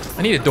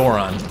 I need a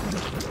Doron.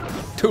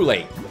 Too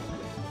late.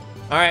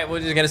 All right,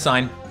 we'll just get a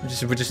sign.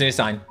 We just need a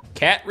sign.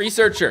 Cat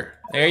Researcher.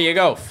 There you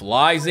go.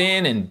 Flies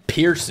in and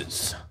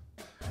pierces.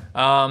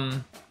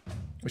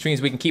 Which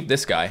means we can keep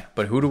this guy,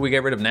 but who do we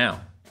get rid of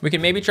now? We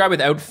can maybe try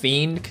without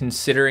Fiend,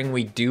 considering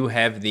we do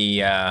have the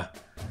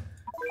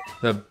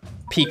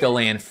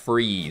Pikaland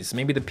Freeze.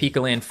 Maybe the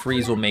Pikaland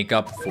Freeze will make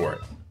up for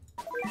it.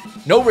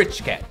 No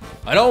Rich Cat.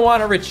 I don't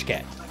want a Rich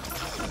Cat.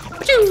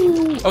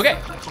 Okay,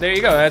 there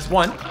you go, that's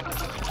one.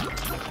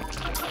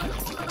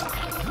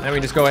 Then we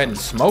just go ahead and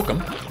smoke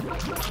him.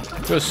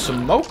 Just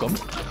smoke him.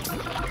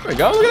 There we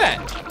go, look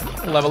at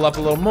that. Level up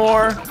a little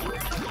more.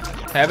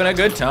 Having a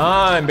good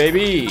time,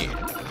 baby.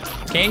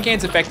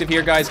 Can's effective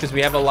here, guys, because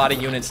we have a lot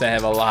of units that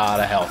have a lot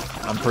of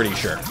health. I'm pretty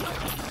sure.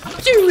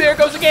 Phew, there it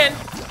goes again.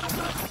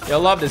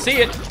 You'll love to see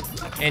it.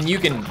 And you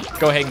can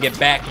go ahead and get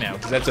back now,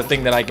 because that's a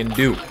thing that I can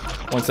do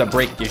once I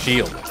break your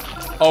shield.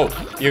 Oh,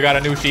 you got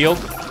a new shield?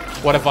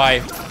 What if I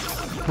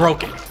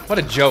broke it? What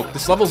a joke.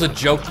 This level's a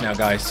joke now,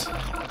 guys.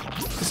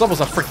 This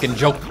level's a freaking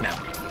joke now.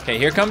 Okay,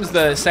 here comes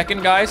the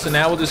second guy, so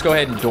now we'll just go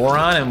ahead and door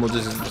on, and we'll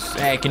just,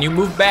 hey, can you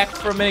move back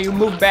for a minute? You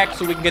move back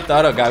so we can get the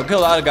other guy. We'll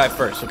kill the other guy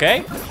first,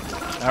 okay?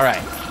 All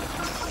right.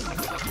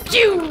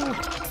 Pew!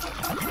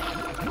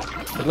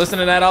 But listen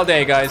to that all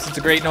day, guys. It's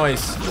a great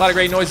noise. A lot of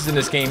great noises in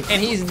this game,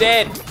 and he's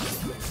dead.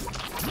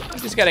 We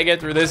just gotta get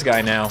through this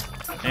guy now.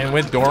 And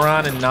with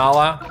Doran and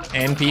Nala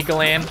and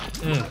Pikalan,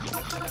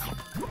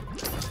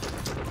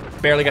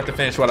 barely got to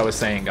finish what I was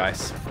saying,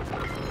 guys.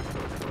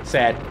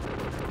 Sad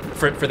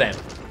for them.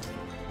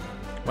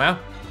 Wow.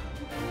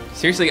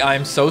 Seriously,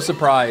 I'm so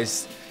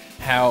surprised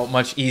how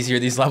much easier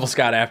these levels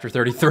got after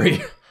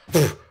 33.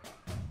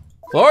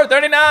 Floor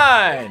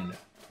 39!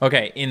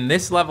 Okay, in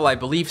this level, I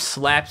believe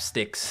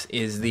Slapsticks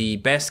is the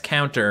best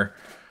counter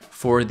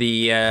for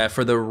the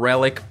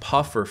relic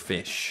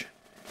pufferfish.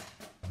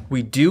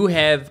 We do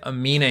have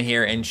Amina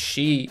here, and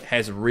she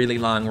has really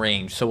long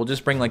range, so we'll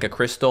just bring like a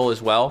crystal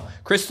as well.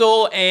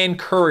 Crystal and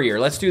courier,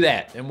 let's do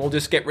that, and we'll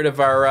just get rid of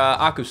our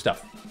Aku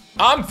stuff.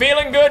 I'm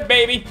feeling good,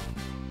 baby.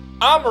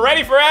 I'm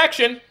ready for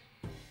action.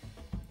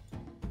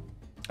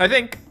 I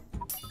think.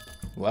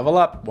 Level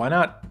up, why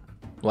not?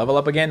 Level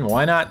up again,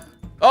 why not?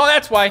 Oh,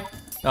 that's why.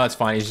 No, it's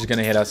fine, he's just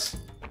gonna hit us.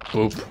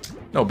 Boop,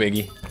 no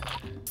biggie.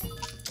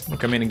 We'll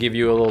come in and give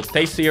you a little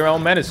taste of your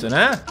own medicine,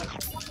 huh?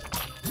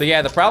 So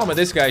yeah, the problem with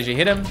this guy is you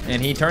hit him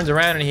and he turns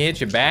around and he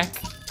hits you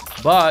back.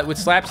 But with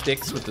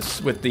Slapsticks, with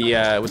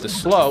the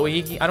slow,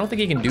 I don't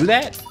think he can do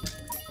that.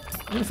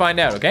 We're gonna find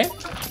out, okay?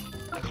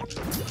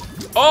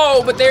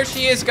 Oh, but there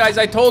she is, guys.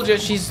 I told you,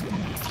 she's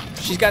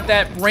got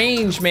that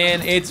range,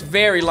 man. It's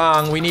very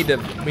long. We need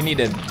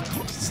to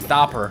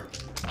stop her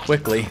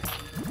quickly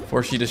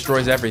before she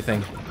destroys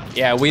everything.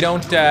 Yeah, we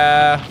don't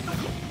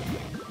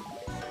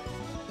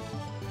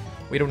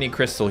need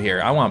crystal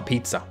here. I want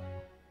pizza.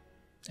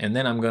 And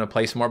then I'm gonna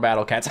play some more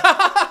Battle Cats.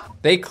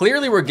 They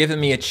clearly were giving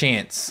me a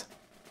chance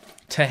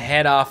to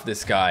head off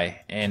this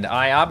guy, and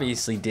I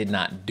obviously did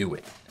not do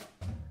it.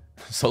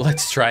 So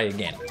let's try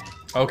again.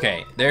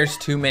 Okay, there's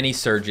too many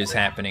surges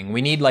happening.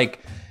 We need like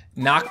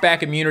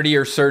knockback immunity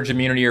or surge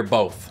immunity or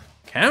both.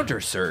 Counter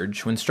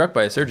surge, when struck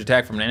by a surge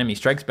attack from an enemy,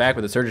 strikes back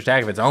with a surge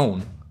attack of its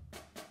own.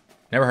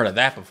 Never heard of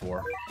that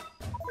before.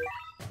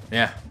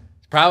 Yeah,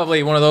 it's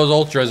probably one of those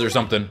ultras or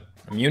something.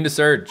 Immune to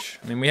surge.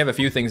 I mean, we have a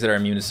few things that are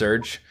immune to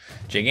surge.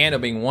 Giganto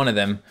being one of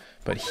them,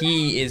 but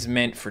he is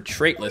meant for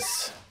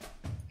traitless.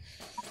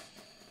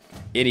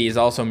 Itty is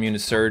also immune to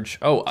surge.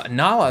 Oh,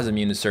 Nala is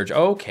immune to surge.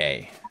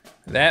 Okay,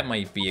 that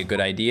might be a good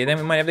idea. Then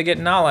we might have to get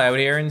Nala out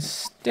here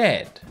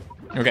instead.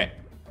 Okay,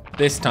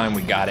 this time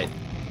we got it.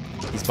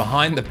 He's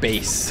behind the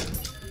base.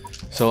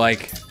 So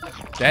like,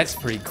 that's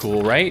pretty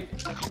cool, right?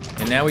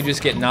 And now we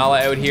just get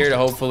Nala out here to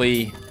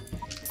hopefully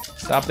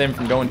stop them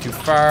from going too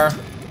far.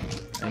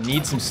 I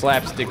need some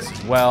slapsticks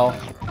as well.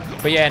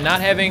 But yeah, not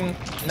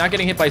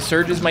getting hit by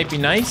surges might be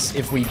nice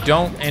if we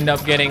don't end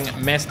up getting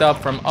messed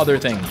up from other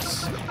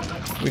things.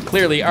 We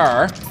clearly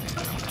are,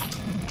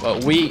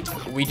 but we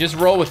just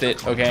roll with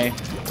it, okay?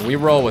 We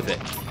roll with it.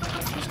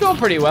 It's going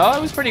pretty well.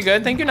 It was pretty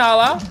good. Thank you,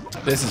 Nala.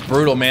 This is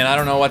brutal, man. I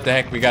don't know what the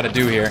heck we got to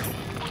do here.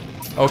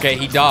 Okay,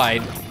 he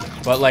died,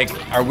 but like,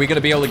 are we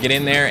gonna be able to get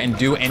in there and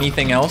do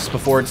anything else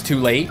before it's too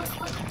late?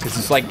 Because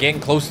it's like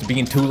getting close to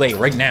being too late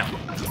right now.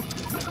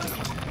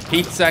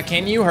 Pizza,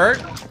 can you hurt?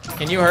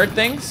 Can you hurt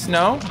things?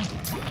 No?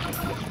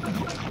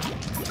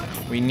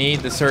 We need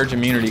the surge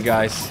immunity,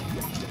 guys.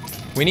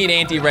 We need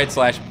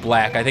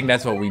anti-red/black. I think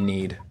that's what we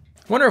need.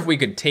 Wonder if we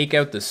could take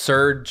out the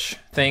surge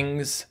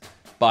things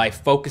by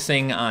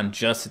focusing on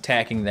just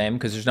attacking them,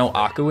 because there's no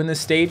Aku in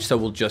this stage, so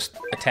we'll just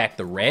attack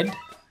the red.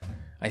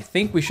 I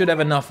think we should have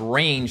enough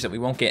range that we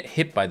won't get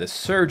hit by the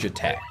surge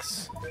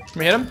attacks. Can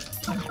we hit him?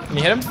 Can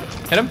you hit him?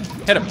 Hit him?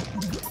 Hit him.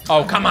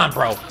 Oh, come on,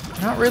 bro.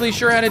 Not really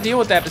sure how to deal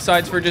with that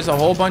besides for just a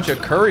whole bunch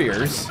of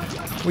couriers.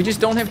 We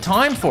just don't have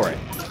time for it.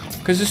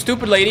 Because there's a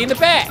stupid lady in the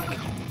back.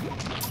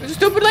 There's a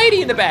stupid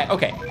lady in the back.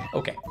 Okay.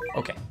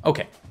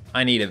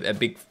 I need a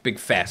big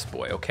fast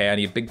boy, okay? I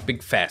need a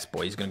big fast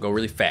boy. He's gonna go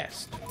really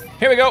fast.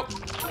 Here we go.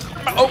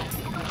 Oh,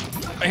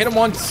 I hit him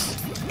once.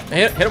 I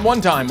hit him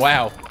one time,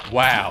 wow.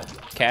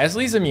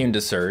 Casley's immune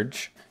to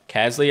surge.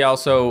 Casley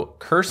also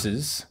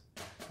curses.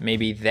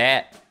 Maybe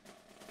that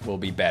will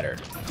be better.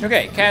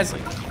 Okay, Casley,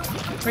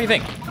 what do you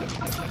think?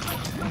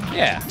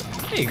 Yeah,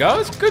 there you go,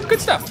 it's good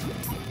stuff.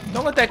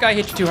 Don't let that guy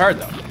hit you too hard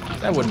though.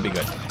 That wouldn't be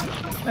good.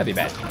 That'd be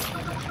bad.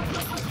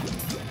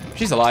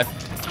 She's alive.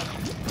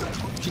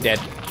 She dead.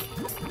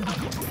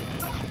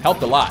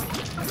 Helped a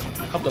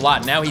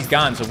lot. Now he's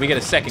gone, so if we get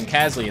a second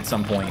Casley at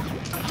some point,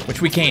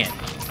 which we can't,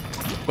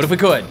 but if we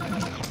could,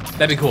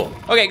 that'd be cool.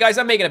 Okay, guys,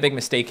 I'm making a big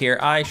mistake here.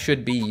 I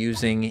should be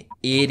using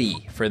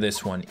Itty for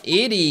this one.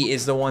 Itty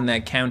is the one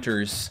that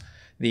counters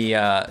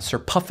Sir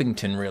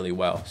Puffington really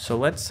well. So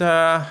let's,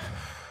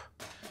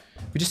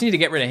 we just need to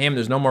get rid of him.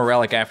 There's no more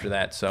relic after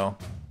that, so.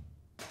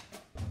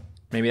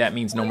 Maybe that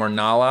means no more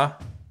Nala.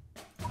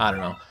 I don't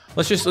know.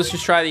 Let's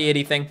just try the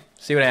 80 thing.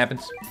 See what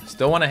happens.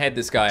 Still want to head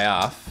this guy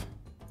off,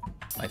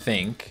 I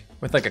think,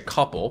 with like a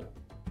couple,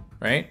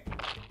 right?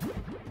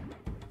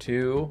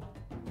 2,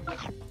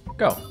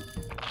 go.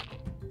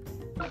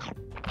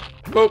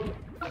 Boop.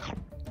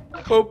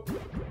 Boop.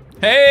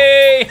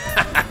 Hey!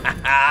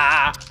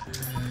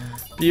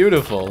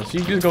 Beautiful.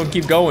 She's just gonna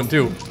keep going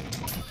too.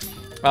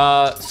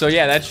 So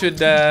yeah, that should,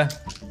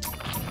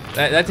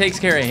 that takes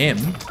care of him.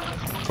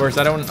 Of course,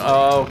 I don't,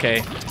 oh, okay.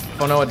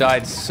 Fonoa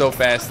died so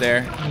fast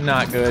there.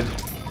 Not good.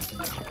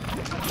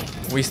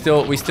 We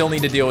still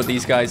need to deal with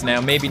these guys now.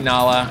 Maybe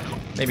Nala.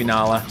 Maybe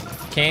Nala.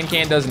 Can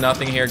does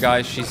nothing here,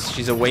 guys.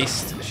 She's a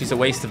waste. She's a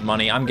waste of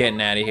money. I'm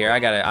getting out of here. I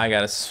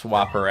gotta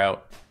swap her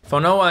out.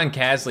 Fonoa and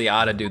Kasley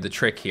ought to do the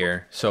trick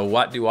here. So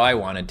what do I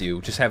want to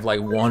do? Just have like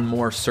one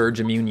more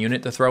surge immune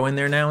unit to throw in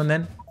there now and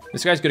then?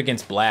 This guy's good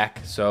against black,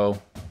 so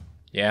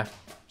yeah,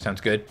 sounds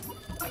good.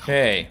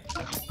 Okay,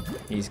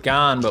 he's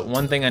gone, but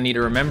one thing I need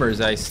to remember is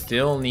I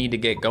still need to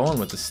get going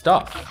with the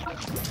stuff.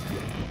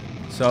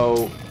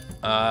 So,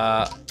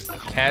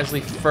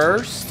 Kasley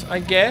first, I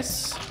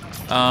guess.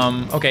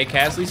 Okay,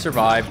 Kasley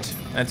survived.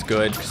 That's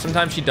good.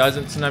 Sometimes she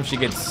doesn't. Sometimes she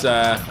gets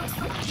a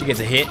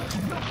hit.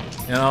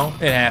 You know,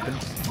 it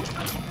happens.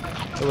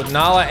 So with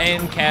Nala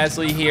and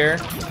Kasley here,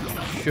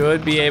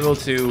 should be able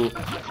to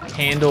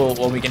handle,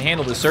 well, we can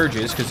handle the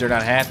surges because they're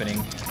not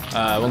happening.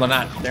 Well,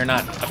 they're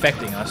not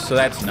affecting us, so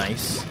that's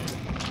nice.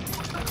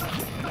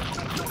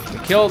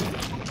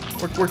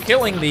 We're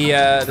killing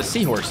the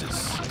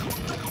seahorses.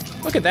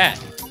 Look at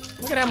that.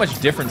 Look at how much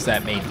difference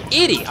that made.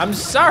 Edie, I'm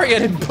sorry I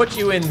didn't put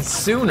you in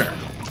sooner.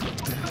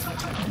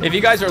 If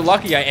you guys are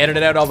lucky, I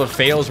edited out all the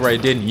fails where I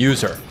didn't use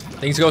her.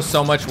 Things go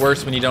so much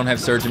worse when you don't have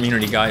surge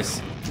immunity,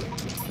 guys.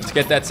 Let's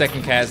get that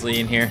second Kasley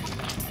in here.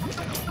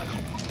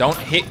 Don't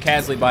hit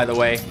Kasley, by the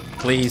way,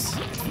 please.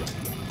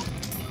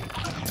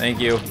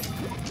 Thank you.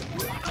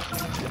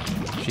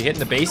 Is she hitting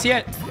the base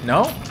yet?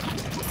 No?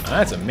 Oh,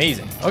 that's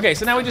amazing. Okay,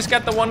 so now we just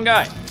got the one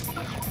guy.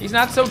 He's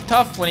not so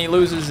tough when he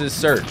loses his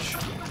surge.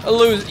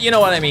 You know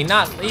what I mean?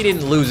 He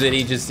didn't lose it,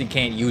 he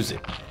can't use it.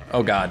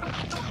 Oh God.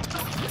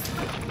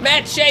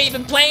 MattShea, you've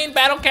been playing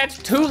Battle Cats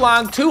too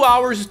long. 2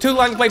 hours is too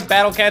long to play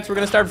Battle Cats. We're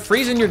gonna start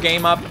freezing your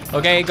game up.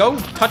 Okay, go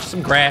touch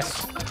some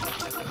grass.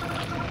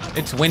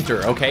 It's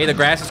winter, okay? The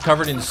grass is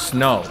covered in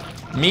snow.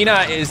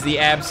 Mina is the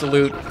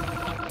absolute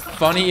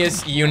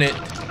funniest unit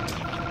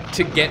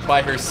to get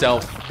by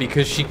herself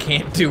because she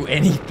can't do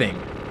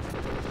anything.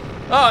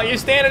 Oh, you're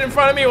standing in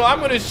front of me? Well, I'm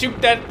gonna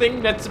shoot that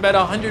thing that's about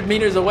 100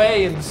 meters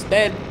away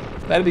instead.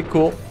 That'd be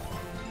cool.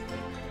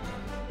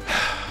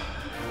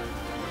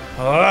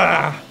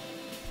 I've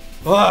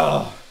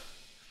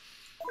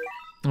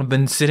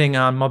been sitting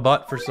on my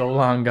butt for so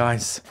long,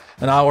 guys.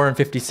 1 hour and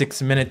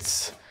 56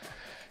 minutes.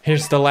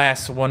 Here's the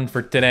last one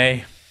for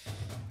today.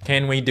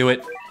 Can we do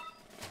it?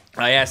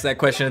 I asked that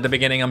question at the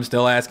beginning. I'm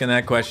still asking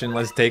that question.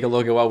 Let's take a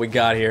look at what we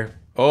got here.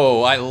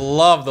 Oh, I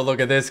love the look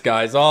of this,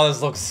 guys. Oh,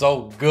 this looks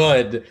so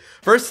good.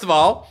 First of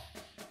all,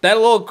 that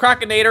little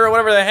crocodinator or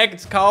whatever the heck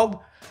it's called,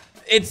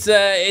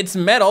 it's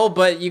metal,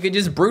 but you can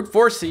just brute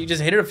force it. You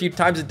just hit it a few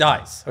times, it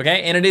dies,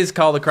 okay? And it is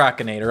called a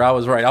crocodinator. I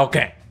was right,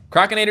 okay.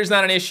 Crocodinator's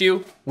not an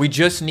issue. We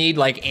just need,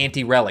 like,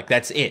 anti-relic.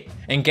 That's it.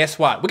 And guess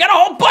what? We got a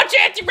whole bunch of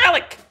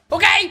anti-relic,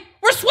 okay?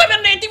 We're swimming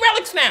in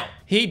anti-relics now.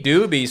 He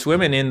do be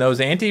swimming in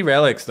those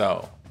anti-relics,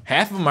 though.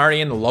 Half of them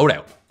already in the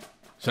loadout.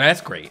 So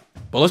that's great.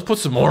 But let's put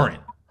some more in.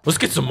 Let's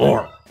get some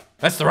more.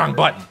 That's the wrong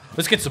button.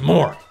 Let's get some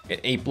more.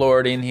 Get Ape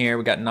Lord in here.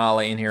 We got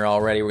Nala in here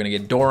already. We're gonna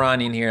get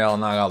Doron in here. I'll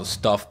knock all the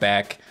stuff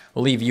back.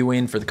 We'll leave you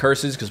in for the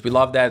curses because we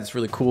love that. It's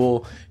really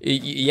cool.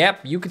 Yep,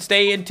 you could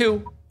stay in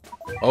too.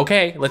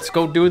 Okay, let's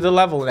go do the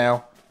level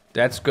now.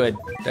 That's good.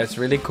 That's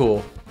really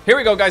cool. Here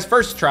we go, guys.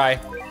 First try.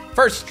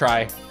 First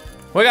try.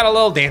 We got a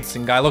little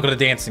dancing guy. Look at the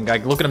dancing guy.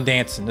 Look at him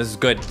dancing. This is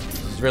good.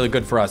 This is really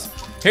good for us.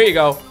 Here you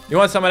go. You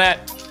want some of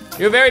that?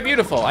 You're very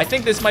beautiful. I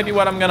think this might be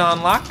what I'm gonna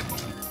unlock.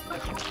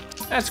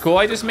 That's cool.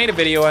 I just made a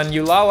video on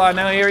Yulala.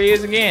 Now here he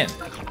is again.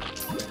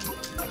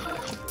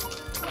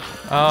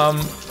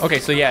 Okay,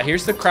 so yeah,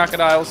 here's the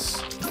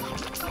crocodiles.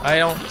 I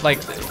don't like,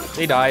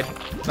 they died.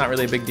 Not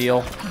really a big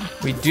deal.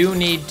 We do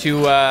need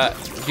to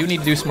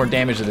do some more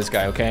damage to this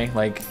guy, okay?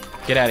 Like,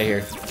 get out of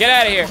here. Get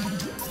out of here.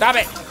 Stop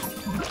it.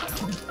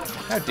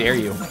 How dare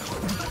you?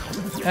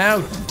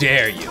 How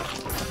dare you?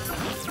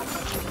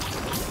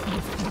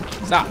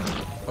 Stop.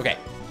 Okay.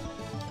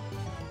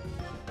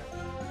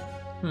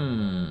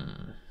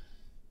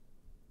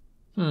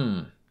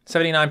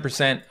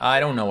 79%. I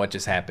don't know what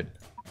just happened.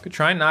 Could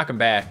try and knock him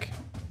back.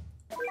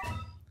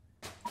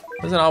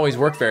 Doesn't always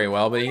work very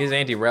well, but he is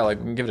anti-relic.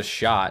 We can give it a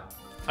shot.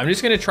 I'm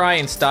just gonna try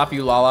and stop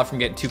Yulala from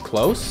getting too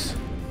close.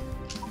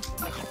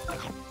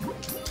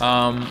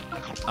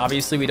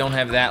 Obviously we don't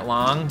have that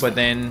long, but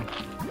then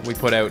we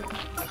put out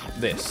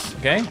this,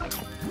 okay?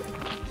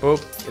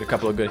 Boop, get a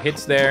couple of good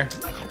hits there.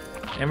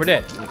 And we're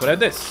dead. We put out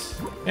this,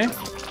 okay?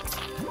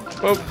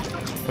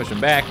 Boop. Push him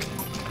back.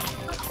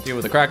 Deal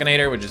with the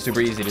Crocodinator, which is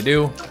super easy to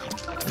do.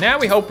 Now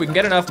we hope we can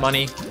get enough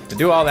money to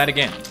do all that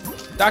again.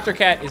 Dr.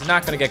 Cat is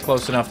not gonna get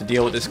close enough to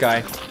deal with this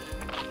guy.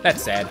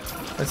 That's sad.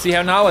 Let's see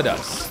how Nala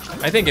does.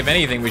 I think if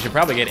anything, we should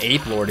probably get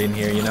Ape Lord in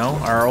here, you know?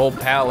 Our old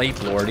pal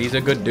Ape Lord, he's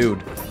a good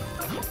dude.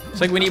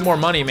 It's like we need more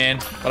money, man.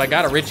 But I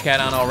got a rich cat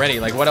on already.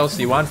 Like, what else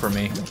do you want from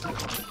me?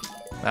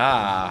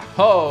 Ah,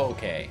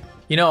 okay.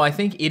 You know, I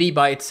think Itty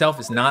by itself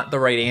is not the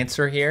right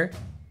answer here.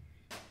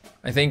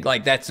 I think,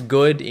 like, that's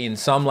good in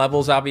some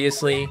levels,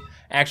 obviously.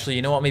 Actually,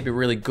 you know what might be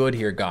really good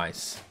here,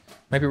 guys?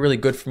 Might be really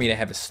good for me to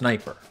have a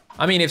sniper.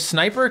 I mean, if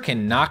sniper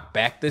can knock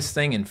back this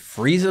thing and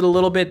freeze it a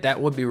little bit,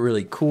 that would be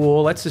really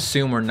cool. Let's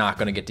assume we're not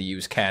gonna get to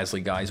use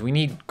Casley, guys. We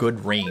need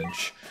good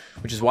range,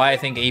 which is why I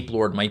think Ape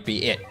Lord might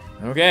be it.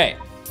 Okay,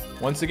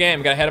 once again,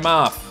 we gotta head him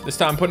off. This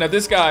time I'm putting out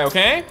this guy,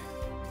 okay?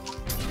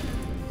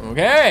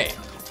 Okay,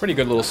 pretty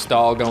good little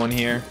stall going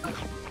here.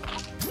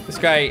 This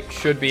guy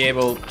should be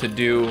able to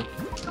do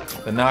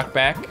the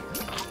knockback.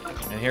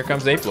 And here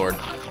comes Ape Lord.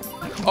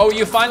 Oh,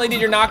 you finally did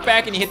your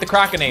knockback and you hit the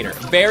Crocodinator.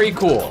 Very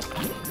cool.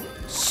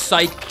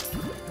 Psych.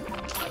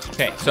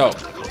 Okay, so,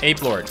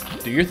 Ape Lord,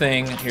 do your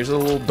thing. Here's a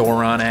little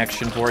Doron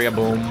action for you,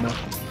 boom.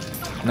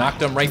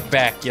 Knocked him right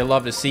back, you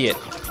love to see it.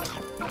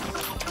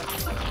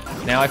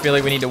 Now I feel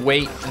like we need to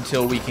wait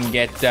until we can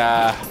get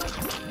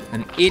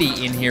an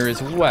Itty in here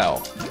as well.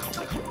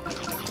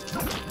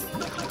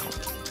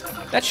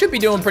 That should be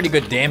doing pretty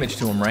good damage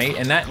to him, right?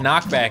 And that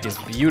knockback is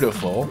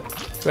beautiful.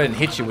 Go ahead and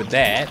hit you with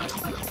that.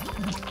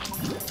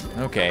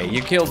 Okay,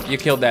 you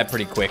killed that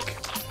pretty quick.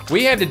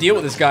 We have to deal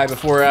with this guy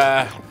before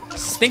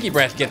Stinky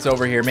Breath gets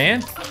over here,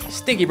 man.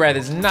 Stinky Breath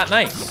is not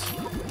nice.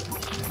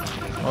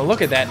 Well,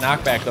 look at that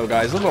knockback though,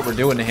 guys. Look what we're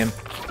doing to him.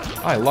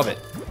 Oh, I love it.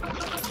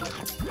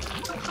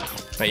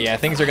 But yeah,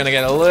 things are gonna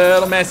get a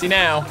little messy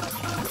now.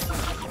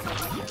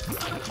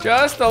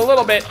 Just a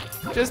little bit.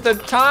 Just a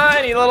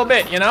tiny little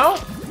bit, you know?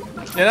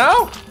 You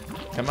know?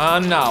 Come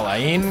on, Nala,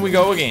 in we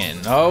go again.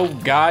 Oh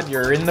God,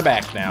 you're in the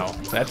back now.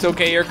 That's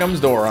okay, here comes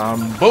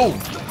Doron. Boom!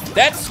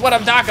 That's what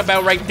I'm talking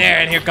about right there,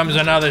 and here comes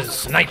another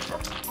sniper.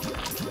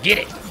 Get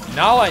it.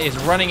 Nala is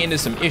running into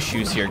some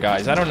issues here,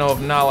 guys. I don't know if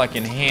Nala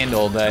can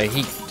handle the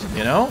heat,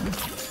 you know?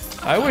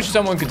 I wish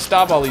someone could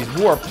stop all these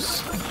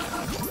warps.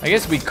 I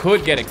guess we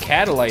could get a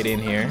Catalyte in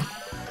here.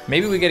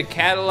 Maybe we get a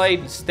Catalyte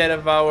instead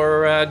of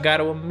our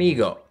Gato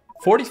Amigo.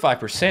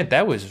 45%,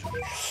 that was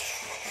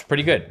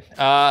pretty good.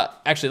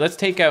 Actually, let's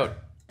take out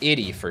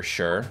Itty for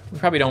sure. We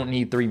probably don't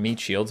need 3 meat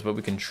shields, but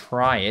we can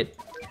try it.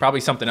 Probably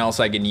something else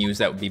I can use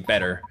that would be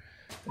better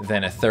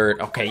than a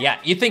third. Okay, yeah,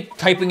 you think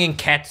typing in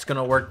cat's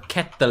gonna work?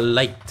 Cat the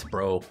light,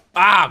 bro.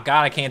 Ah,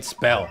 God, I can't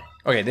spell.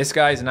 Okay, this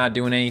guy's not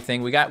doing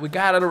anything. We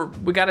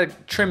gotta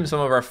trim some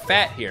of our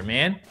fat here,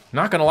 man.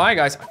 Not gonna lie,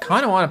 guys, I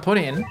kinda wanna put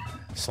in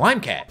Slime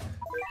Cat.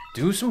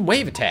 Do some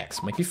wave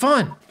attacks, might be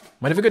fun.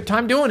 Might have a good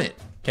time doing it.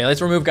 Okay,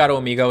 let's remove Gato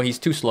Amigo. He's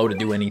too slow to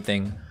do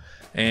anything.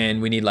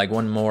 And we need like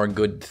one more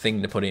good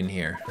thing to put in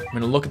here. I'm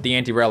gonna look at the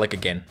anti-relic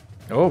again.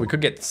 Oh, we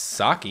could get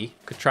Saki.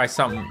 Could try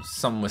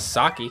something with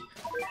Saki.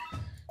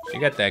 She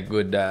got that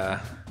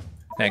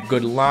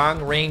good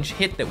long range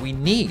hit that we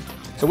need.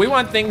 So we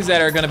want things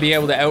that are gonna be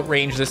able to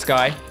outrange this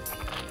guy.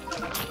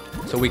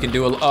 So we can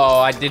do oh,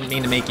 I didn't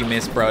mean to make you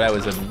miss, bro. That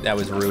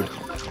was rude.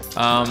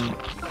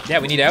 Yeah,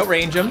 we need to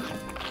outrange him,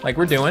 like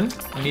we're doing.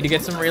 We need to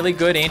get some really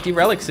good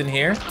anti-relics in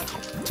here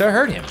to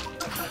hurt him.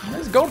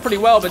 It's going pretty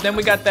well, but then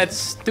we got that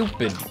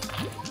stupid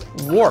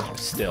warp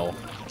still.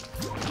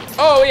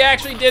 Oh, he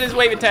actually did his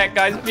wave attack,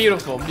 guys.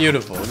 Beautiful,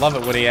 beautiful. Love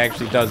it when he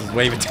actually does his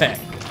wave attack.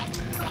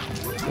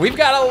 We've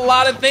got a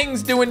lot of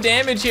things doing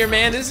damage here,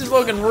 man. This is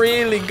looking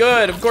really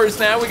good. Of course,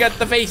 now we got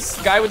the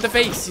face, guy with the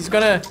face. He's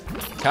gonna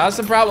cause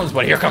some problems,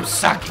 but here comes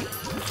Saki.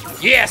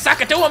 Yeah, suck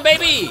it to him,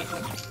 baby.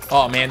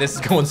 Oh man, this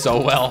is going so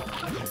well.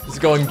 This is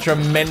going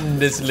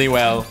tremendously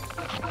well.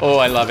 Oh,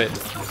 I love it.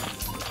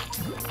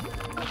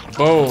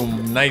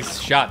 Boom, nice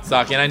shot,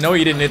 Saki. And I know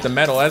you didn't hit the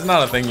metal. That's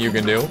not a thing you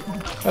can do.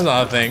 That's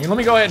not a thing. Let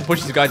me go ahead and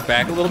push these guys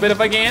back a little bit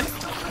if I can.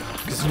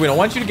 Because we don't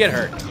want you to get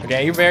hurt,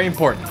 okay? You're very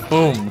important.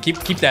 Boom, keep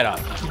that up.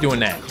 Keep doing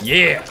that.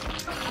 Yeah,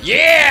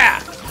 yeah!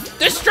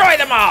 Destroy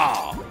them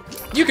all!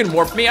 You can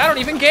warp me, I don't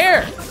even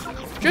care.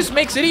 Just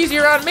makes it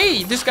easier on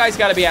me. This guy's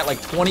gotta be at like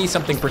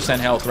 20-something%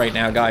 health right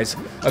now, guys,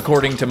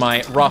 according to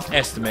my rough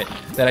estimate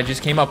that I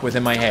just came up with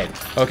in my head,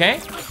 okay?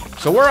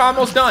 So we're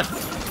almost done.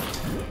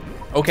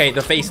 Okay,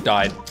 the face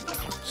died.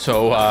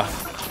 So,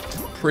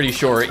 pretty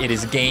sure it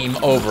is game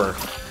over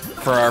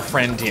for our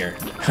friend here.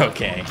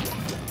 Okay.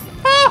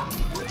 Ah!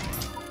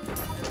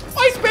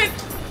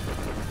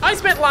 I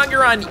spent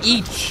longer on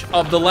each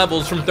of the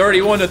levels from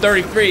 31 to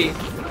 33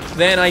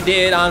 than I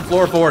did on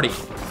floor 40.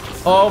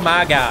 Oh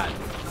my God.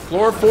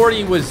 Floor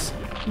 40 was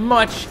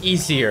much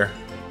easier.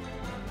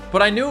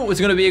 But I knew it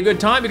was gonna be a good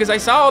time because I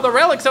saw all the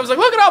relics. I was like,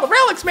 look at all the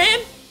relics, man.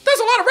 There's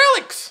a lot of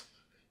relics.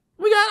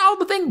 We got all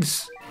the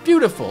things.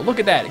 Beautiful, look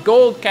at that,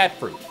 gold cat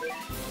fruit.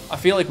 I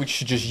feel like we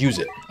should just use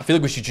it. I feel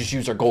like we should just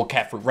use our gold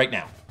cat fruit right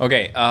now.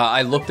 Okay,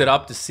 I looked it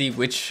up to see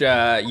which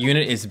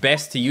unit is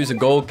best to use a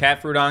gold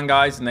cat fruit on,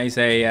 guys, and they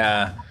say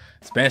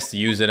it's best to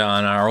use it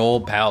on our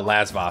old pal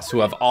Lazvos, who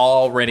have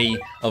already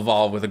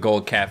evolved with a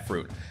gold cat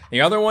fruit.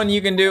 The other one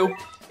you can do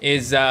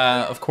is,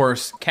 of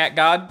course, Cat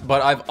God,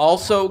 but I've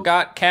also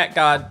got Cat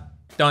God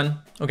done,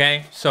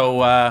 okay?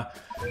 So,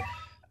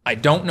 I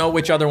don't know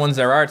which other ones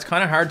there are. It's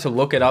kind of hard to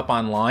look it up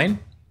online,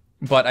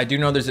 but I do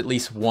know there's at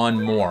least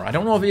one more. I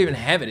don't know if I even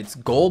have it. It's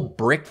Gold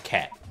Brick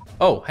Cat.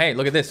 Oh, hey,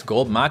 look at this.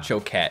 Gold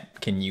Macho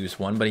Cat can use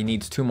one, but he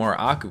needs 2 more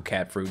Aku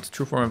Cat fruits.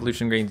 True Form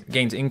Evolution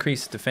gains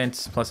increased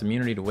defense plus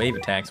immunity to wave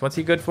attacks. What's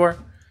he good for?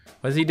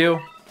 What does he do?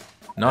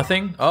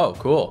 Nothing? Oh,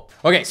 cool.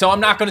 Okay, so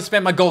I'm not gonna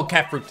spend my gold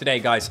cat fruit today,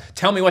 guys.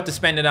 Tell me what to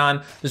spend it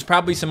on. There's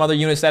probably some other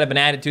units that have been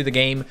added to the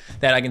game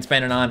that I can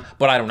spend it on,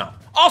 but I don't know.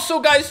 Also,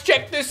 guys,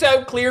 check this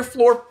out. Clear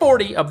floor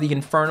 40 of the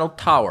Infernal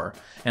Tower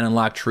and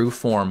unlock True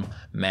Form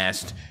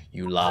Masked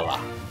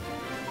Yulala.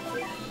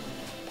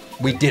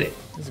 We did it.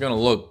 It's gonna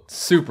look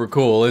super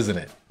cool, isn't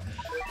it?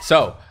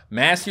 So,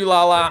 Masked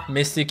Yulala,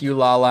 Mystic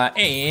Yulala,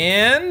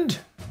 and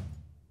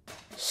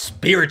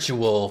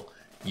Spiritual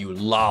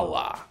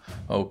Yulala.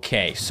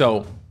 Okay,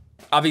 so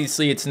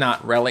obviously it's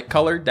not relic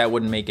colored. That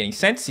wouldn't make any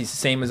sense. He's the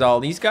same as all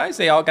these guys.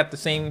 They all got the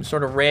same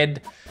sort of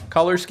red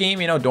color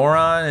scheme. You know,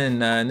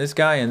 Doran and this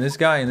guy and this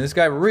guy and this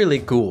guy. Really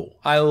cool.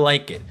 I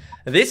like it.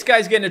 This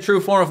guy's getting a true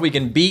form if we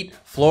can beat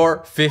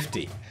floor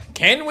 50.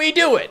 Can we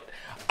do it?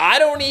 I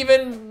don't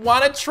even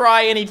want to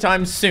try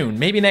anytime soon.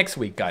 Maybe next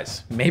week,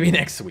 guys. Maybe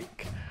next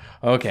week.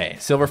 Okay,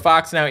 Silver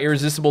Fox now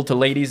irresistible to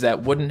ladies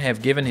that wouldn't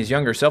have given his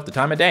younger self the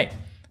time of day.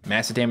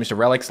 Massive damage to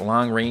relics,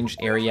 long-range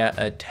area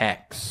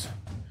attacks.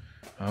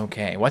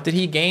 Okay, what did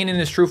he gain in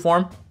his true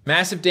form?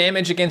 Massive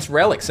damage against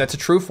relics, that's a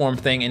true form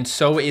thing, and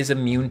so is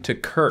immune to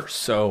curse.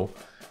 So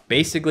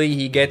basically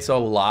he gets a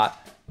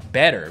lot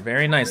better.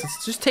 Very nice.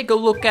 Let's just take a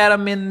look at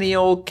him in the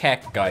old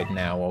cat guide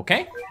now,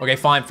 okay? Okay,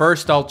 fine.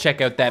 First, I'll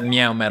check out that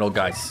meow metal,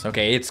 guys.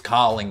 Okay, it's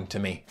calling to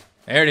me.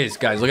 There it is,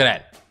 guys. Look at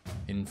that.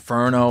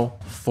 Inferno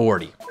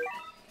 40.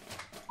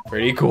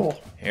 Pretty cool.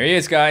 Here he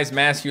is, guys.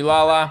 Masked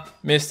Yulala,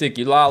 Mystic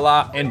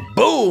Yulala, and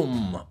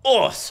boom!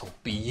 Oh, so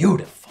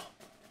beautiful.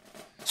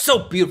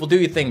 So beautiful. Do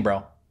your thing,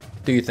 bro.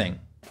 Do your thing.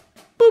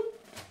 Boop.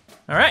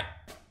 All right.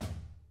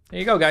 There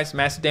you go, guys.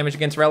 Massive damage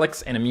against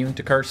relics and immune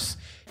to curse.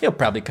 He'll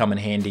probably come in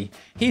handy.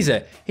 He's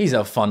a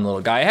fun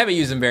little guy. I haven't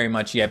used him very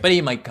much yet, but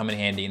he might come in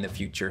handy in the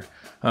future.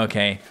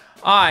 Okay.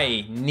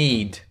 I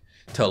need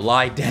to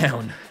lie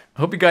down.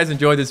 I hope you guys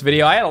enjoyed this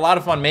video. I had a lot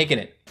of fun making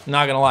it. I'm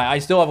not gonna lie, I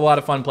still have a lot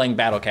of fun playing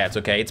Battle Cats,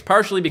 okay? It's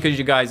partially because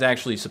you guys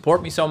actually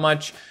support me so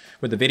much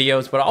with the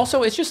videos, but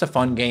also it's just a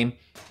fun game,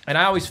 and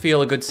I always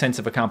feel a good sense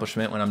of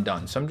accomplishment when I'm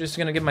done. So I'm just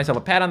gonna give myself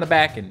a pat on the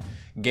back and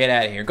get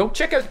out of here. Go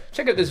check out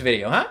this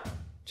video, huh?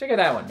 Check out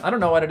that one. I don't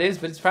know what it is,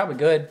 but it's probably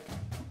good.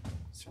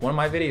 It's one of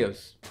my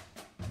videos.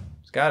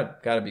 It's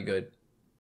gotta be good.